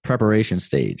preparation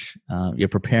stage. You're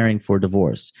preparing for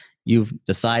divorce. you've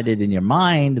decided in your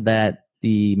mind that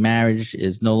the marriage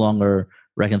is no longer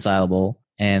reconcilable.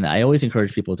 And I always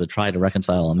encourage people to try to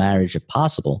reconcile a marriage if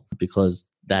possible, because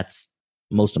that's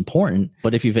most important.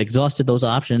 But if you've exhausted those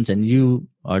options and you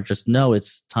are just know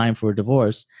it's time for a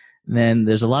divorce, then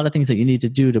there's a lot of things that you need to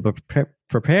do to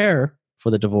prepare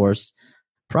for the divorce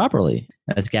properly.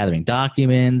 That's gathering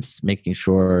documents, making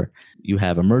sure you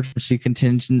have emergency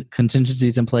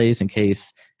contingencies in place in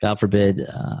case, God forbid,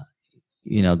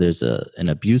 there's an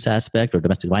abuse aspect or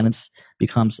domestic violence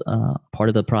becomes part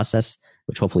of the process,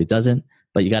 which hopefully doesn't,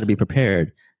 but you got to be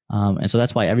prepared. And so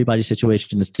that's why everybody's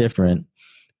situation is different.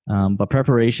 But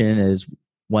preparation is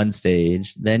one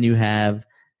stage. Then you have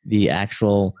the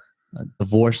actual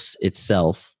divorce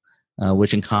itself,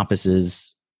 which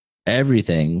encompasses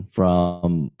everything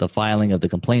from the filing of the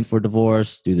complaint for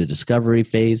divorce through the discovery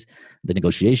phase, the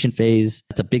negotiation phase.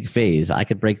 It's a big phase. I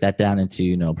could break that down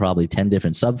into, probably 10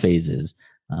 different sub phases.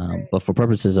 But for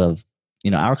purposes of,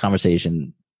 our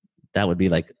conversation, that would be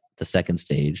like the second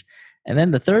stage. And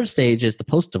then the third stage is the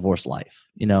post-divorce life.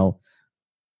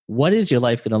 What is your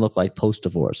life going to look like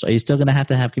post-divorce? Are you still going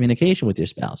to have communication with your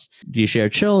spouse? Do you share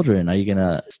children? Are you going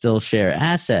to still share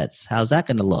assets? How's that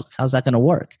going to look? How's that going to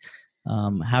work?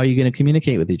 How are you going to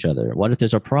communicate with each other? What if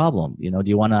there's a problem? Do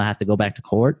you want to have to go back to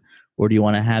court, or do you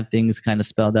want to have things kind of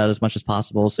spelled out as much as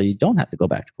possible so you don't have to go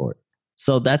back to court?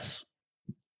 So that's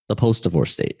the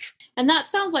post-divorce stage. And that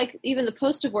sounds like even the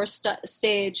post-divorce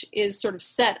stage is sort of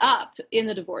set up in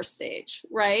the divorce stage,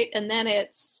 right? And then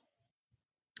it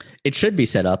should be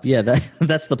set up. Yeah,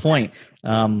 that's the point.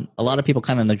 A lot of people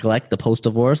kind of neglect the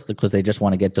post-divorce because they just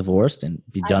want to get divorced and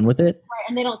be done with it. Right.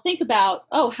 And they don't think about,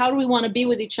 how do we want to be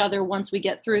with each other once we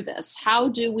get through this? How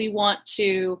do we want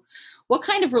to, what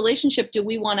kind of relationship do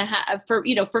we want to have? For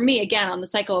me, again, on the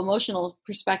psycho-emotional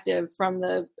perspective from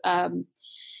the,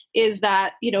 is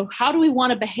that, how do we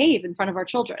want to behave in front of our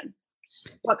children?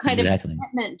 What kind of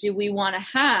commitment do we want to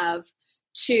have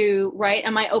to, right?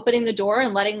 Am I opening the door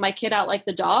and letting my kid out like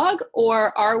the dog?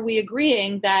 Or are we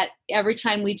agreeing that every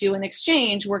time we do an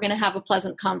exchange, we're going to have a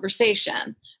pleasant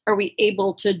conversation? Are we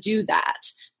able to do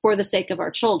that for the sake of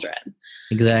our children?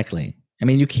 Exactly. I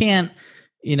mean, you can't,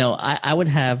 I would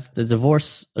have the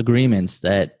divorce agreements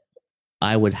that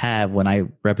I would have when I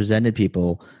represented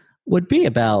people would be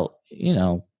about,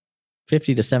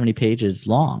 50 to 70 pages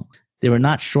long. They were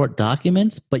not short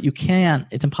documents, but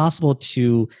it's impossible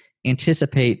to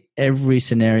anticipate every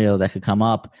scenario that could come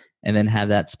up and then have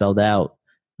that spelled out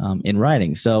in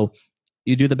writing. So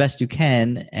you do the best you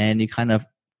can, and you kind of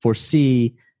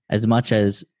foresee as much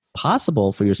as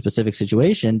possible for your specific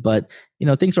situation. But,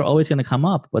 things are always going to come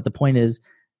up. But the point is,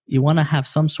 you want to have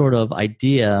some sort of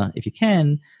idea, if you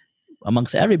can,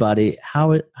 amongst everybody, how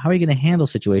are you going to handle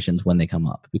situations when they come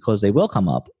up? Because they will come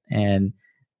up. And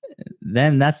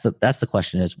then that's the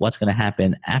question is, what's going to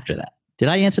happen after that? Did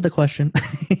I answer the question?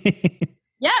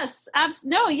 Yes.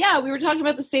 No, yeah. We were talking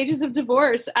about the stages of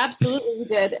divorce. Absolutely you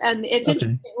did. And it's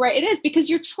interesting, right? It is, because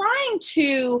you're trying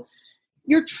to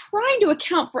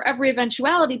account for every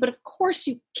eventuality, but of course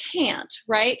you can't,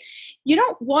 right? You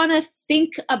don't want to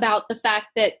think about the fact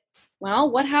that,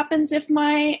 well, what happens if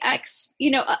my ex,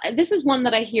 this is one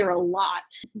that I hear a lot.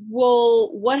 Well,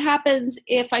 what happens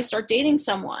if I start dating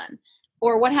someone?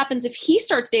 Or what happens if he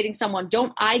starts dating someone?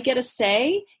 Don't I get a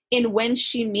say in when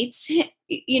she meets him,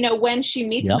 when she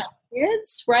meets my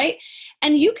kids, right?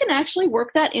 And you can actually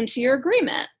work that into your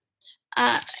agreement.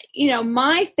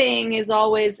 My thing is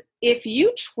always, if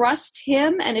you trust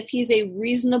him and if he's a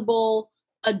reasonable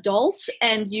adult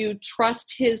and you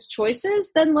trust his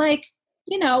choices, then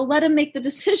let him make the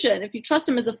decision if you trust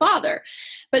him as a father.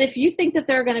 But if you think that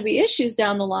there are going to be issues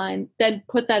down the line, then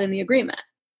put that in the agreement.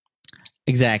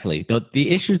 Exactly.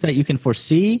 The issues that you can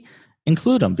foresee,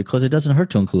 include them, because it doesn't hurt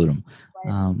to include them.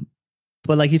 Right.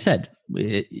 But like you said,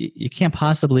 you can't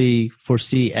possibly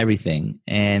foresee everything.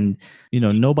 And,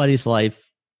 nobody's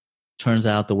life turns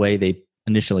out the way they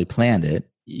initially planned it.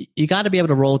 You got to be able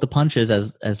to roll with the punches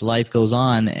as life goes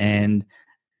on, and,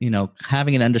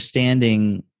 having an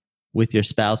understanding with your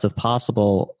spouse, if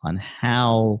possible, on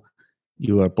how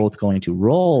you are both going to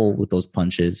roll with those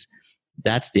punches.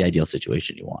 That's the ideal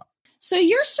situation you want. So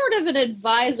you're sort of an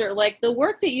advisor, like the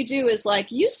work that you do is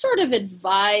you sort of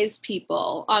advise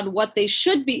people on what they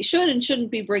should and shouldn't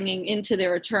be bringing into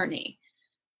their attorney,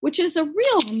 which is a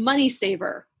real money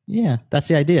saver. Yeah, that's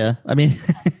the idea. I mean,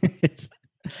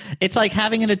 it's like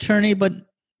having an attorney, but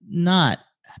not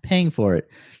paying for it.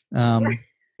 I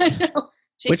know.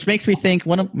 Which makes me think,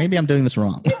 maybe I'm doing this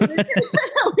wrong.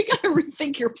 We got to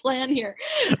rethink your plan here.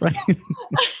 Right.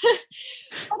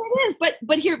 But it is.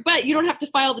 But you don't have to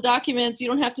file the documents. You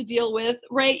don't have to deal with,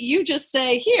 right? You just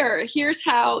say, here's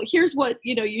what,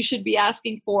 you should be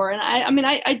asking for. And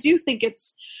I do think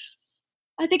it's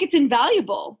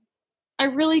invaluable. I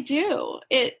really do.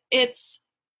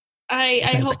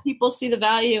 I hope people see the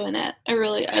value in it. I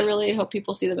really hope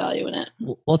people see the value in it.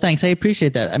 Well, thanks. I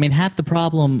appreciate that. I mean, half the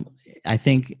problem, I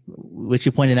think, which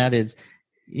you pointed out is,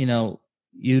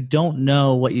 you don't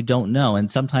know what you don't know.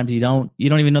 And sometimes you don't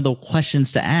even know the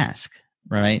questions to ask.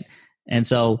 Right. And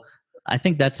so I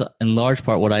think that's in large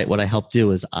part what I help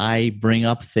do is I bring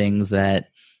up things that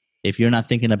if you're not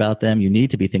thinking about them, you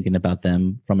need to be thinking about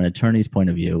them from an attorney's point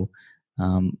of view.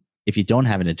 If you don't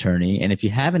have an attorney, and if you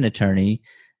have an attorney,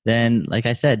 then like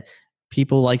I said,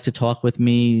 people like to talk with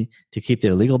me to keep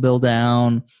their legal bill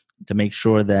down, to make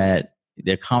sure that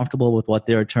they're comfortable with what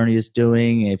their attorney is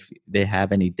doing, if they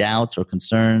have any doubts or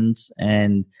concerns.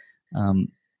 And,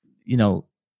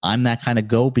 I'm that kind of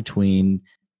go-between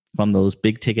from those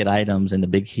big ticket items and the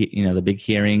big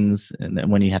hearings, and then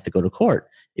when you have to go to court,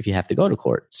 if you have to go to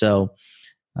court. So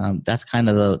that's kind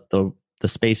of the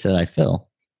space that I fill.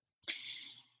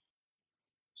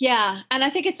 Yeah. And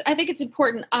I think it's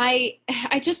important. I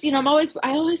just, I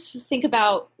always think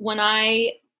about when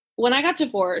I got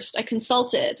divorced, I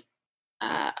consulted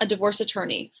a divorce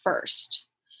attorney first,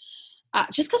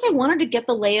 just because I wanted to get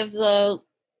the lay of the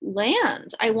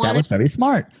land. That was very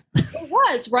smart. It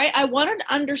was, right? I wanted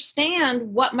to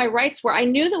understand what my rights were. I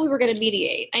knew that we were going to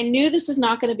mediate. I knew this was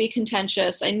not going to be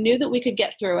contentious. I knew that we could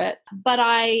get through it, but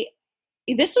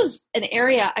this was an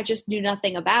area I just knew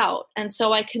nothing about. And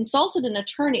so I consulted an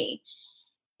attorney,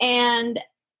 and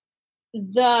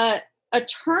the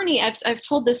attorney, I've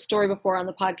told this story before on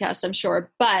the podcast, I'm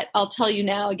sure, but I'll tell you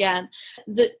now again.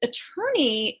 The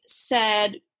attorney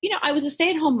said, I was a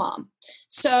stay-at-home mom,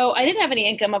 so I didn't have any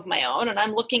income of my own. And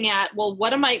I'm looking at, well,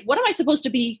 what am I supposed to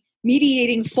be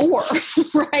mediating for?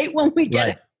 Right. When we get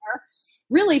there,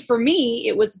 really for me,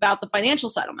 it was about the financial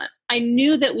settlement. I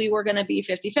knew that we were going to be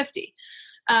 50-50.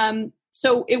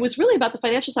 So it was really about the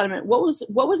financial settlement. What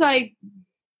was I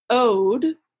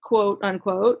owed, quote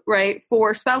unquote, right,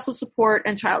 for spousal support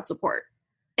and child support.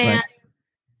 And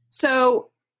so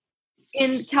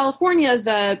in California,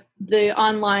 the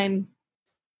online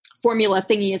formula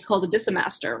thingy is called a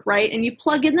disamaster, right? And you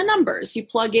plug in the numbers. You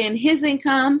plug in his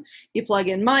income, you plug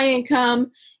in my income,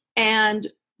 and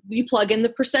you plug in the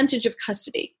percentage of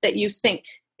custody that you think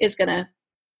is you're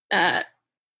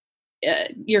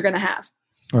going to have.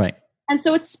 Right. And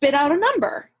so it spit out a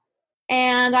number.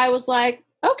 And I was like,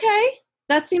 okay,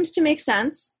 that seems to make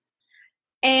sense.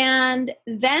 And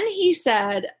then he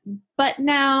said, but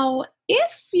now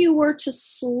if you were to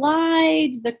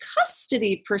slide the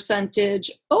custody percentage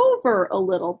over a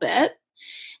little bit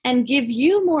and give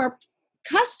you more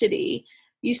custody,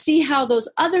 you see how those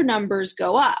other numbers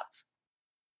go up.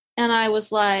 And I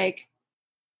was like,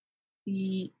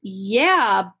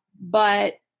 yeah,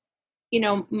 but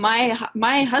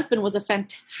my husband was a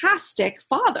fantastic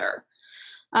father.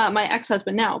 My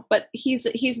ex-husband now, but he's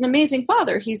an amazing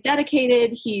father. He's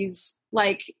dedicated. He's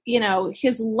like,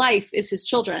 his life is his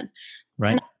children.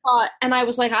 Right. And I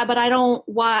was like, but I don't,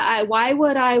 why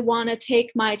would I want to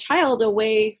take my child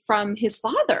away from his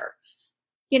father?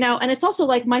 And it's also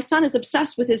like, my son is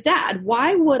obsessed with his dad.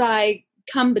 Why would I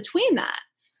come between that?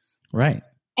 Right.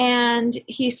 And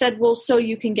he said, well, so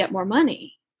you can get more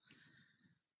money.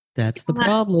 That's the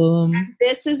problem. And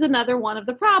this is another one of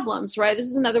the problems, right? This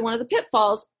is another one of the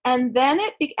pitfalls. And then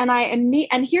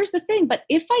and here's the thing, but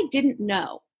if I didn't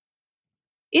know,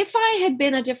 if I had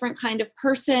been a different kind of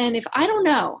person, if I don't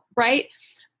know, right?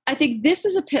 I think this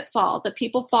is a pitfall that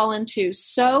people fall into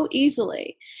so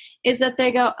easily, is that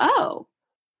they go, oh,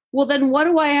 well, then what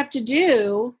do I have to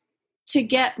do to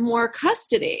get more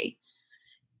custody?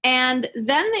 And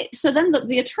then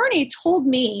the attorney told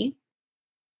me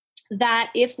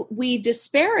that if we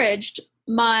disparaged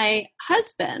my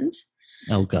husband,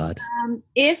 oh God,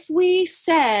 if we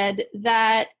said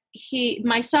that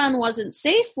my son wasn't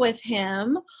safe with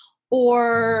him,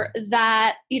 or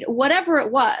that whatever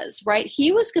it was, right?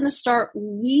 He was going to start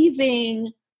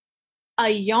weaving a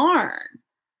yarn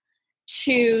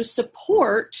to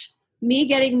support me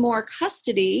getting more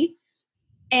custody,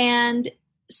 and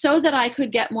so that I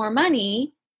could get more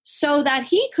money, so that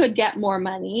he could get more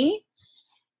money.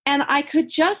 And I could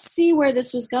just see where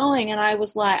this was going. And I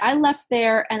was like, I left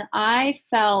there and I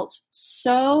felt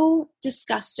so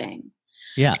disgusting.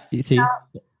 Yeah. You see,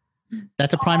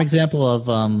 that's a prime example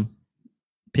of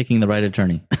picking the right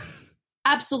attorney.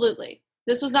 Absolutely.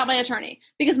 This was not my attorney,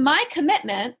 because my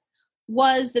commitment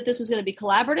was that this was going to be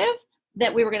collaborative,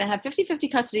 that we were going to have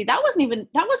 50-50 custody. That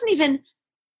wasn't even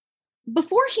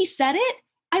before he said it.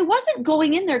 I wasn't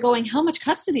going in there going, how much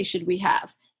custody should we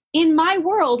have? In my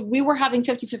world, we were having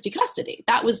 50-50 custody.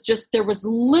 That was just, there was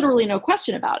literally no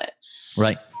question about it.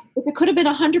 Right. If it could have been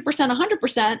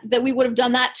 100%, that we would have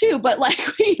done that too. But like,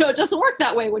 it doesn't work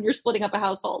that way when you're splitting up a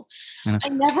household. I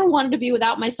never wanted to be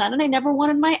without my son, and I never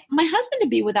wanted my husband to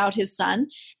be without his son.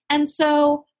 And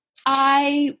so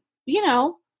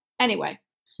anyway.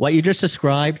 What you just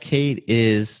described, Kate,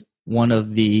 is one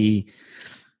of the,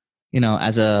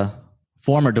 as a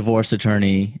former divorce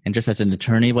attorney and just as an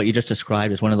attorney, what you just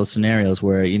described is one of those scenarios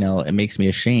where, it makes me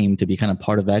ashamed to be kind of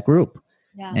part of that group.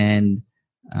 Yeah. And,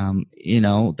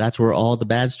 that's where all the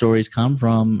bad stories come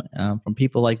from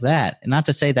people like that. And not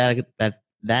to say that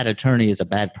attorney is a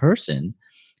bad person,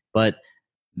 but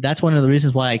that's one of the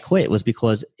reasons why I quit, was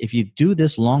because if you do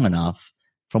this long enough,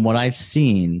 from what I've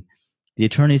seen, the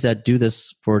attorneys that do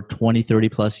this for 20, 30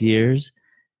 plus years,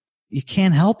 you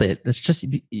can't help it. It's just,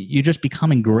 you just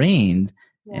become ingrained.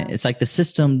 Yeah. It's like the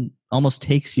system almost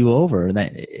takes you over.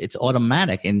 That it's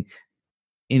automatic. And,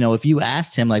 if you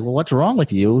asked him like, well, what's wrong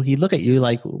with you? He'd look at you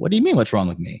like, what do you mean what's wrong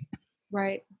with me?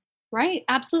 Right. Right.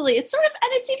 Absolutely. It's sort of,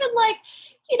 and it's even like,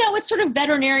 it's sort of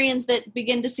veterinarians that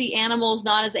begin to see animals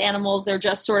not as animals. They're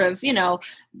just sort of,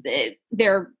 it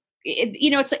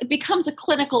becomes a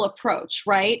clinical approach,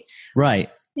 right? Right.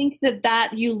 I think that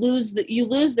you lose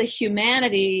the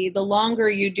humanity. The longer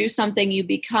you do something, you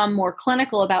become more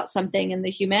clinical about something, and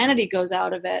the humanity goes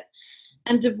out of it.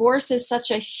 And divorce is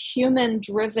such a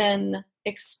human-driven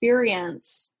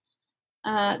experience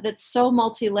that's so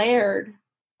multi-layered,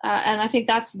 and I think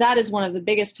that is one of the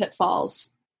biggest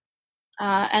pitfalls.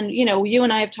 And you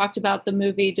and I have talked about the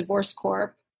movie Divorce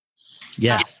Corp.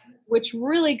 Yes. Which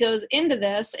really goes into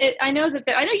this. I know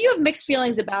you have mixed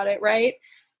feelings about it, right?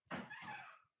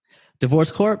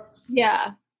 Divorce Corp?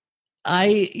 Yeah.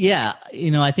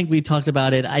 I think we talked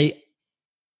about it. I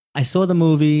saw the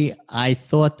movie. I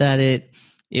thought that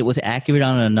it was accurate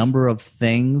on a number of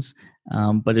things,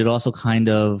 but it also kind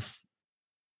of,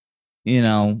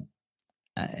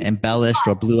 embellished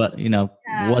or blew up,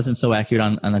 wasn't so accurate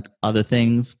on other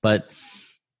things. But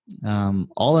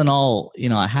all in all,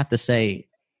 I have to say,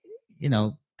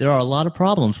 there are a lot of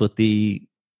problems with the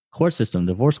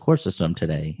divorce court system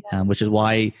today, which is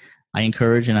why I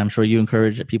encourage, and I'm sure you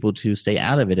encourage, people to stay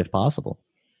out of it if possible.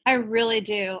 I really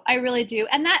do.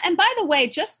 And by the way,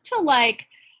 just to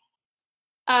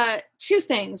two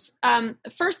things.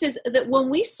 First is that when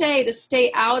we say to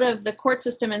stay out of the court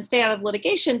system and stay out of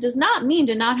litigation does not mean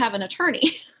to not have an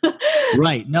attorney.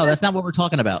 Right. No, that's not what we're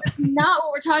talking about. Not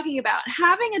what we're talking about.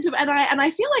 And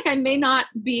I feel like I may not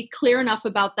be clear enough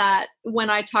about that when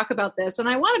I talk about this. And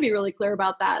I want to be really clear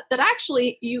about that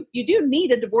actually you do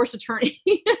need a divorce attorney.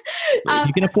 If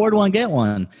you can afford one, get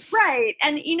one. Right.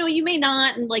 And, you may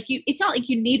not, and it's not like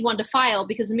you need one to file,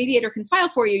 because the mediator can file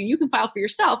for you. You can file for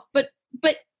yourself, but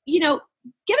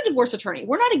get a divorce attorney.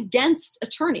 We're not against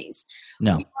attorneys.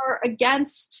 No. We are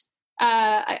against,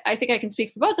 I think I can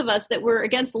speak for both of us, that we're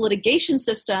against the litigation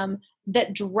system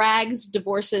that drags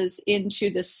divorces into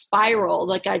the spiral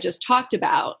like I just talked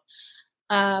about.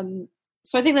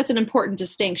 So I think that's an important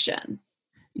distinction.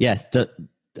 Yes.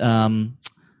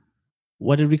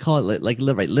 What did we call it?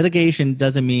 Litigation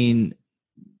doesn't mean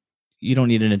you don't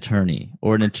need an attorney,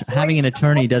 or having an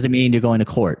attorney doesn't mean you're going to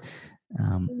court.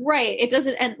 Right. It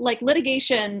doesn't, and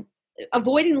litigation,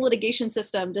 avoiding the litigation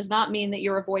system does not mean that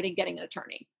you're avoiding getting an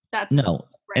attorney. No.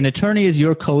 Right. An attorney is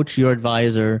your coach, your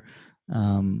advisor.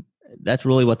 That's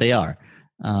really what they are.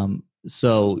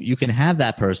 So you can have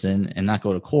that person and not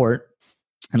go to court.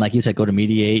 And like you said, go to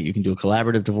mediate. You can do a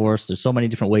collaborative divorce. There's so many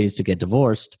different ways to get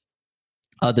divorced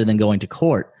other than going to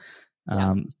court.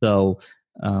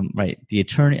 Right. The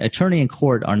attorney and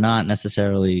court are not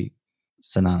necessarily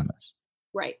synonymous.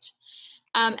 Right.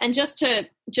 And just to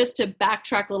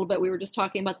backtrack a little bit, we were just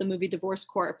talking about the movie Divorce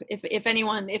Corp. If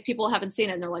people haven't seen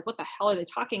it and they're like, what the hell are they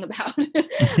talking about?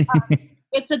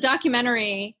 It's a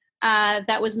documentary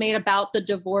that was made about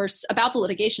about the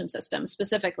litigation system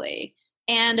specifically,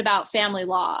 and about family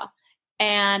law.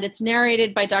 And it's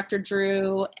narrated by Dr.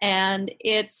 Drew. And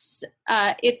it's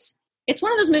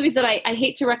one of those movies that I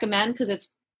hate to recommend because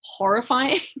it's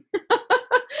horrifying.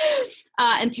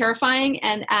 And terrifying.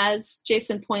 And as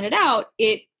Jason pointed out,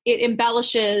 it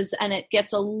embellishes, and it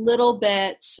gets a little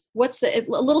bit, a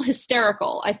little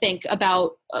hysterical, I think,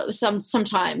 about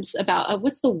sometimes about,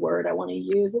 what's the word I want to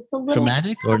use? It's a little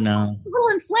dramatic, or no? A little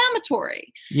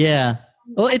inflammatory. Yeah.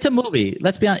 Well, it's a movie.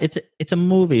 Let's be honest. It's a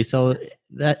movie. So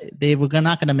that they were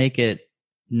not going to make it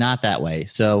not that way.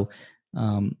 So,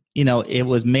 it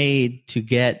was made to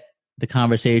get the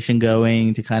conversation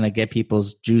going, to kind of get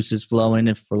people's juices flowing,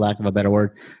 if for lack of a better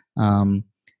word. And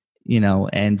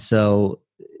so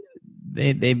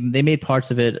they made parts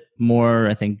of it more,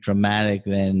 I think, dramatic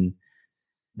than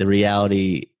the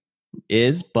reality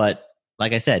is. But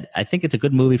like I said, I think it's a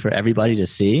good movie for everybody to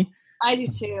see. I do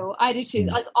too.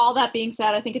 Like, all that being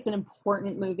said, I think it's an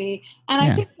important movie, and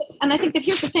I think that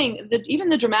here's the thing: that even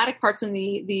the dramatic parts and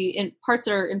the parts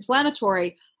that are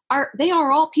inflammatory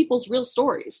are all people's real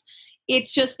stories.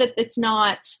 It's just that it's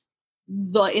not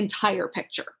the entire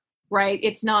picture, right?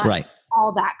 It's not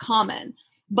all that common,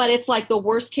 but it's like the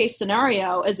worst case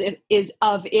scenario is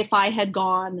if I had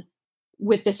gone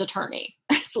with this attorney.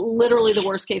 It's literally the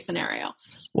worst case scenario.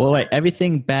 Well, wait,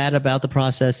 everything bad about the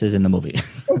process is in the movie.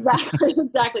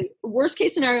 Exactly. Worst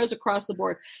case scenarios across the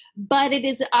board. But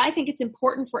I think it's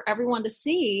important for everyone to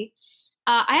see.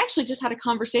 I actually just had a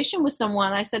conversation with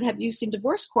someone. I said, have you seen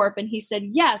Divorce Corp? And he said,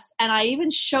 yes. And I even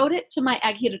showed it to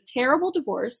he had a terrible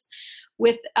divorce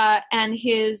and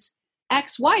his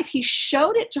ex-wife, he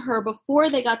showed it to her before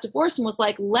they got divorced and was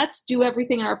like, let's do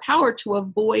everything in our power to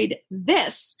avoid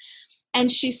this. And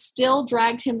she still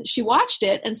dragged him. She watched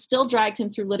it and still dragged him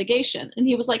through litigation. And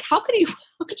he was like, how could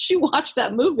she watch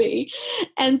that movie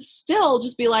and still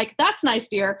just be like, that's nice,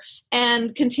 dear,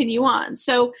 and continue on.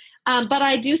 So, but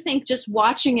I do think just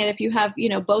watching it, if you have,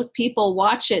 both people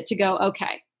watch it to go,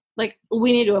 okay, like,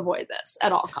 we need to avoid this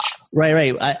at all costs.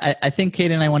 Right. I think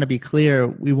Kate and I want to be clear.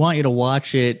 We want you to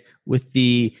watch it with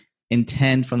the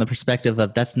intent from the perspective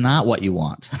of that's not what you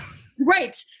want.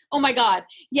 Right. Oh my God.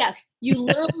 Yes. You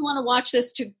literally want to watch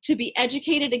this to be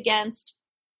educated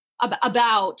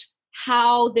about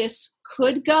how this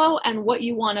could go and what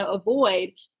you want to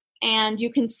avoid. And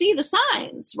you can see the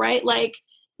signs, right? Like,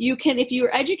 if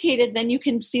you're educated, then you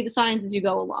can see the signs as you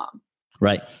go along.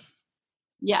 Right.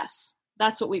 Yes.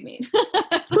 That's what we mean.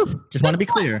 Just want to be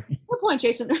clear. Good point,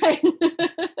 Jason. Right.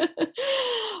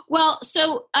 Well,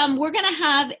 so we're going to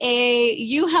have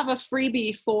you have a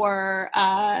freebie for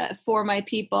my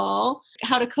people,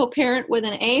 how to co-parent with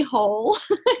an a-hole,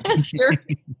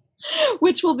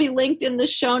 which will be linked in the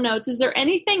show notes. Is there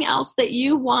anything else that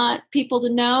you want people to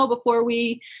know before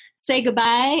we say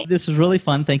goodbye? This was really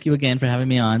fun. Thank you again for having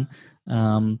me on.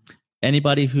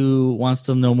 Anybody who wants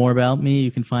to know more about me,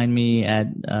 you can find me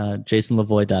at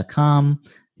jasonlevoy.com.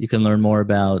 You can learn more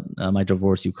about my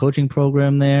Divorce You coaching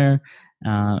program there.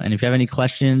 And if you have any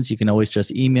questions, you can always just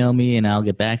email me and I'll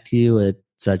get back to you. It's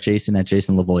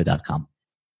jason@jasonlevoy.com.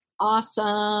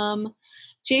 Awesome.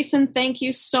 Jason, thank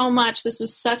you so much. This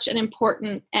was such an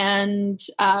important and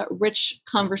rich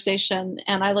conversation.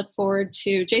 And I look forward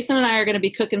to, Jason and I are going to be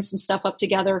cooking some stuff up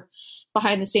together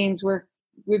behind the scenes.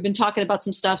 We've been talking about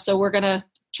some stuff, so we're going to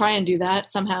try and do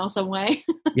that somehow, some way.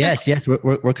 Yes.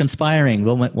 We're conspiring.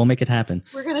 We'll make it happen.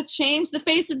 We're going to change the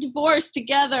face of divorce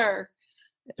together.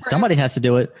 Somebody has to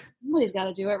do it. Somebody's got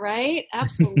to do it, right?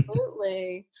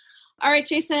 Absolutely. All right,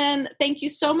 Jason, thank you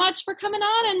so much for coming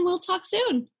on, and we'll talk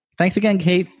soon. Thanks again,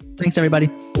 Kate. Thanks, everybody.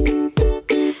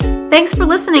 Thanks for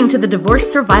listening to the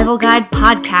Divorce Survival Guide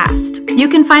podcast. You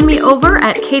can find me over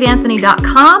at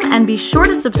kateanthony.com, and be sure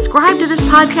to subscribe to this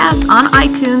podcast on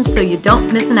iTunes so you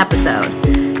don't miss an episode.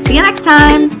 See you next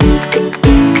time.